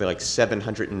like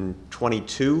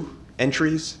 722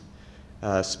 entries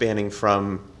spanning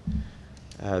from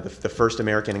the first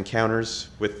American encounters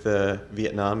with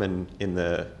Vietnam in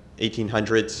the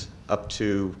 1800s up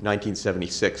to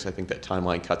 1976. I think that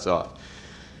timeline cuts off.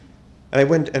 And I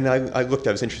went and I looked,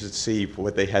 I was interested to see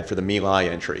what they had for the My Lai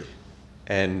entry.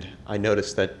 And I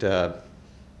noticed that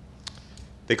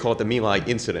they call it the My Lai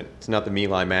incident. It's not the My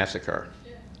Lai massacre.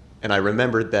 Yeah. And I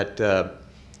remembered that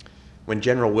when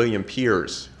General William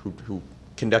Pierce, who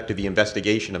conducted the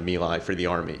investigation of My Lai for the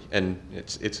Army, and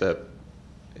it's a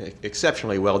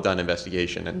exceptionally well done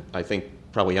investigation, and I think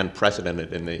probably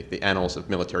unprecedented in the annals of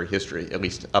military history, at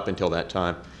least up until that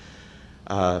time.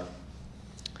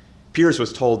 Pierce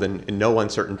was told in no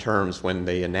uncertain terms when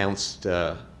they announced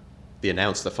the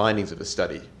findings of the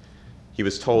study. He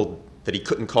was told that he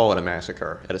couldn't call it a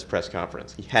massacre at his press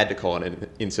conference. He had to call it an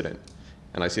incident,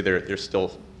 and I see they're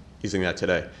still using that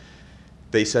today.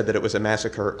 They said that it was a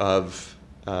massacre of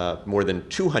more than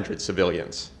 200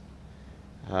 civilians.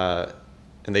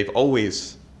 And they've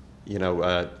always,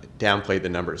 downplayed the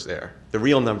numbers there. The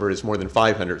real number is more than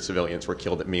 500 civilians were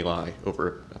killed at My Lai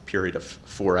over a period of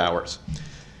 4 hours.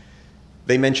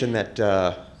 They mentioned that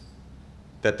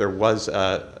there was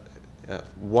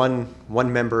one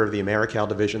member of the Americal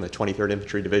Division, the 23rd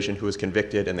Infantry Division, who was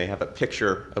convicted, and they have a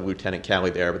picture of Lieutenant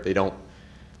Calley there, but they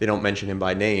don't mention him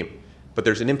by name. But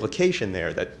there's an implication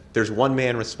there that there's one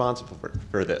man responsible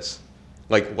for this.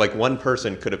 Like one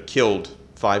person could have killed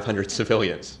 500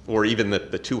 civilians, or even the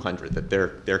 200 that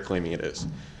they're claiming it is.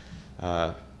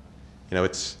 They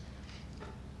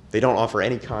don't offer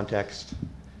any context,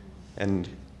 and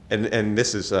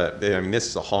this is this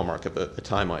is a hallmark of the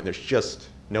timeline. There's just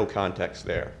no context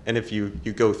there. And if you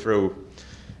go through,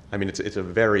 it's a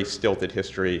very stilted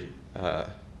history.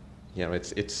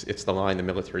 It's the line the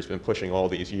military's been pushing all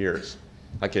these years.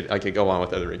 I could go on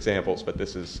with other examples, but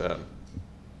this is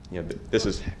you know, this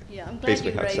is yeah,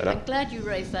 basically how it's set up. I'm glad you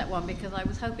raised that one, because I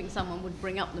was hoping someone would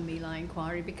bring up the My Lai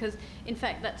inquiry, because in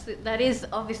fact that is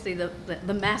obviously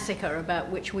the massacre about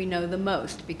which we know the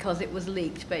most, because it was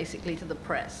leaked basically to the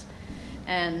press.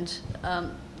 And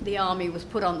the army was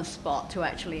put on the spot to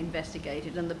actually investigate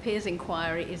it, and the Pearce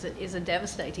inquiry is a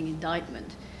devastating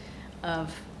indictment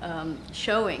of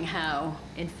showing how,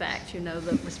 in fact, you know,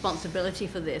 the responsibility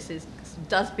for this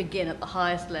does begin at the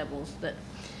highest levels, that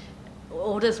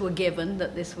orders were given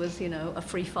that this was, you know, a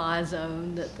free fire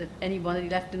zone, that anybody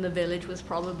left in the village was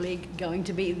probably going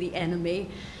to be the enemy,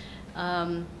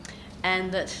 and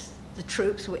that the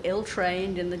troops were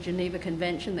ill-trained in the Geneva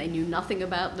Convention. They knew nothing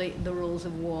about the rules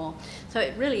of war. So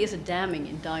it really is a damning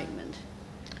indictment.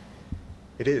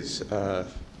 It is.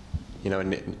 You know,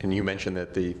 and you mentioned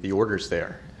that the orders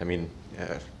there. I mean,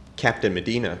 Captain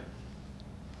Medina,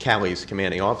 Callie's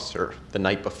commanding officer, the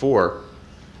night before,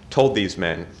 told these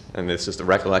men, and this is the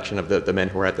recollection of the men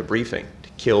who were at the briefing, to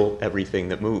kill everything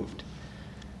that moved.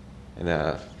 And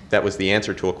that was the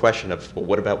answer to a question of, well,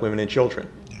 what about women and children?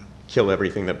 Yeah. Kill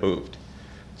everything that moved.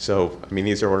 So, I mean,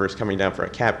 these are orders coming down for a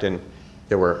captain.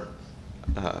 There were,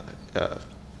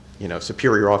 you know,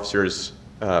 superior officers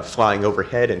flying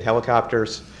overhead in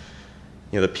helicopters.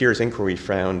 You know, the Pearce inquiry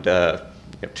found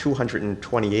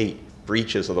 228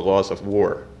 breaches of the laws of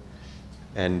war,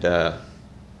 and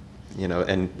you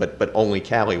know, but only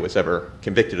Callie was ever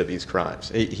convicted of these crimes.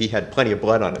 He had plenty of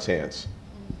blood on his hands.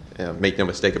 Make no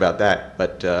mistake about that.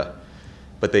 But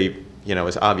they, you know,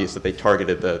 it's obvious that they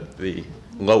targeted the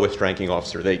lowest ranking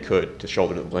officer they could to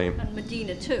shoulder the blame. And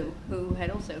Medina too, who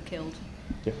had also killed.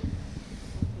 Yeah.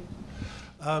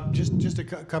 Just a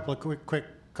couple of quick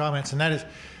comments, and that is,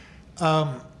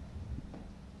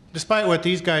 despite what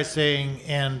these guys saying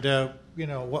and you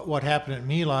know what happened at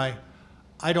My Lai,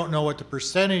 I don't know what the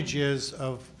percentage is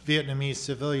of Vietnamese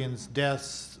civilians'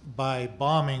 deaths by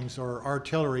bombings or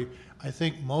artillery. I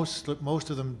think most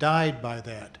of them died by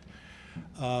that.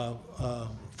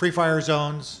 Free fire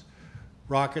zones,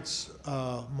 rockets,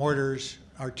 mortars,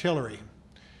 artillery.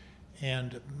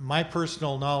 And my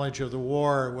personal knowledge of the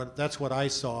war, that's what I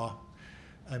saw.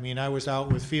 I mean, I was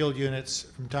out with field units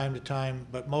from time to time,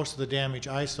 but most of the damage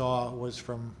I saw was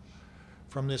from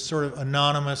this sort of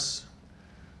anonymous,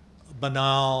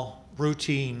 banal,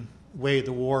 routine way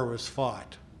the war was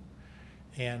fought.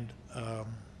 And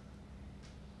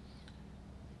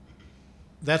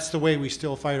that's the way we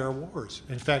still fight our wars.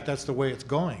 In fact, that's the way it's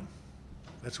going.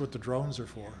 That's what the drones are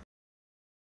for.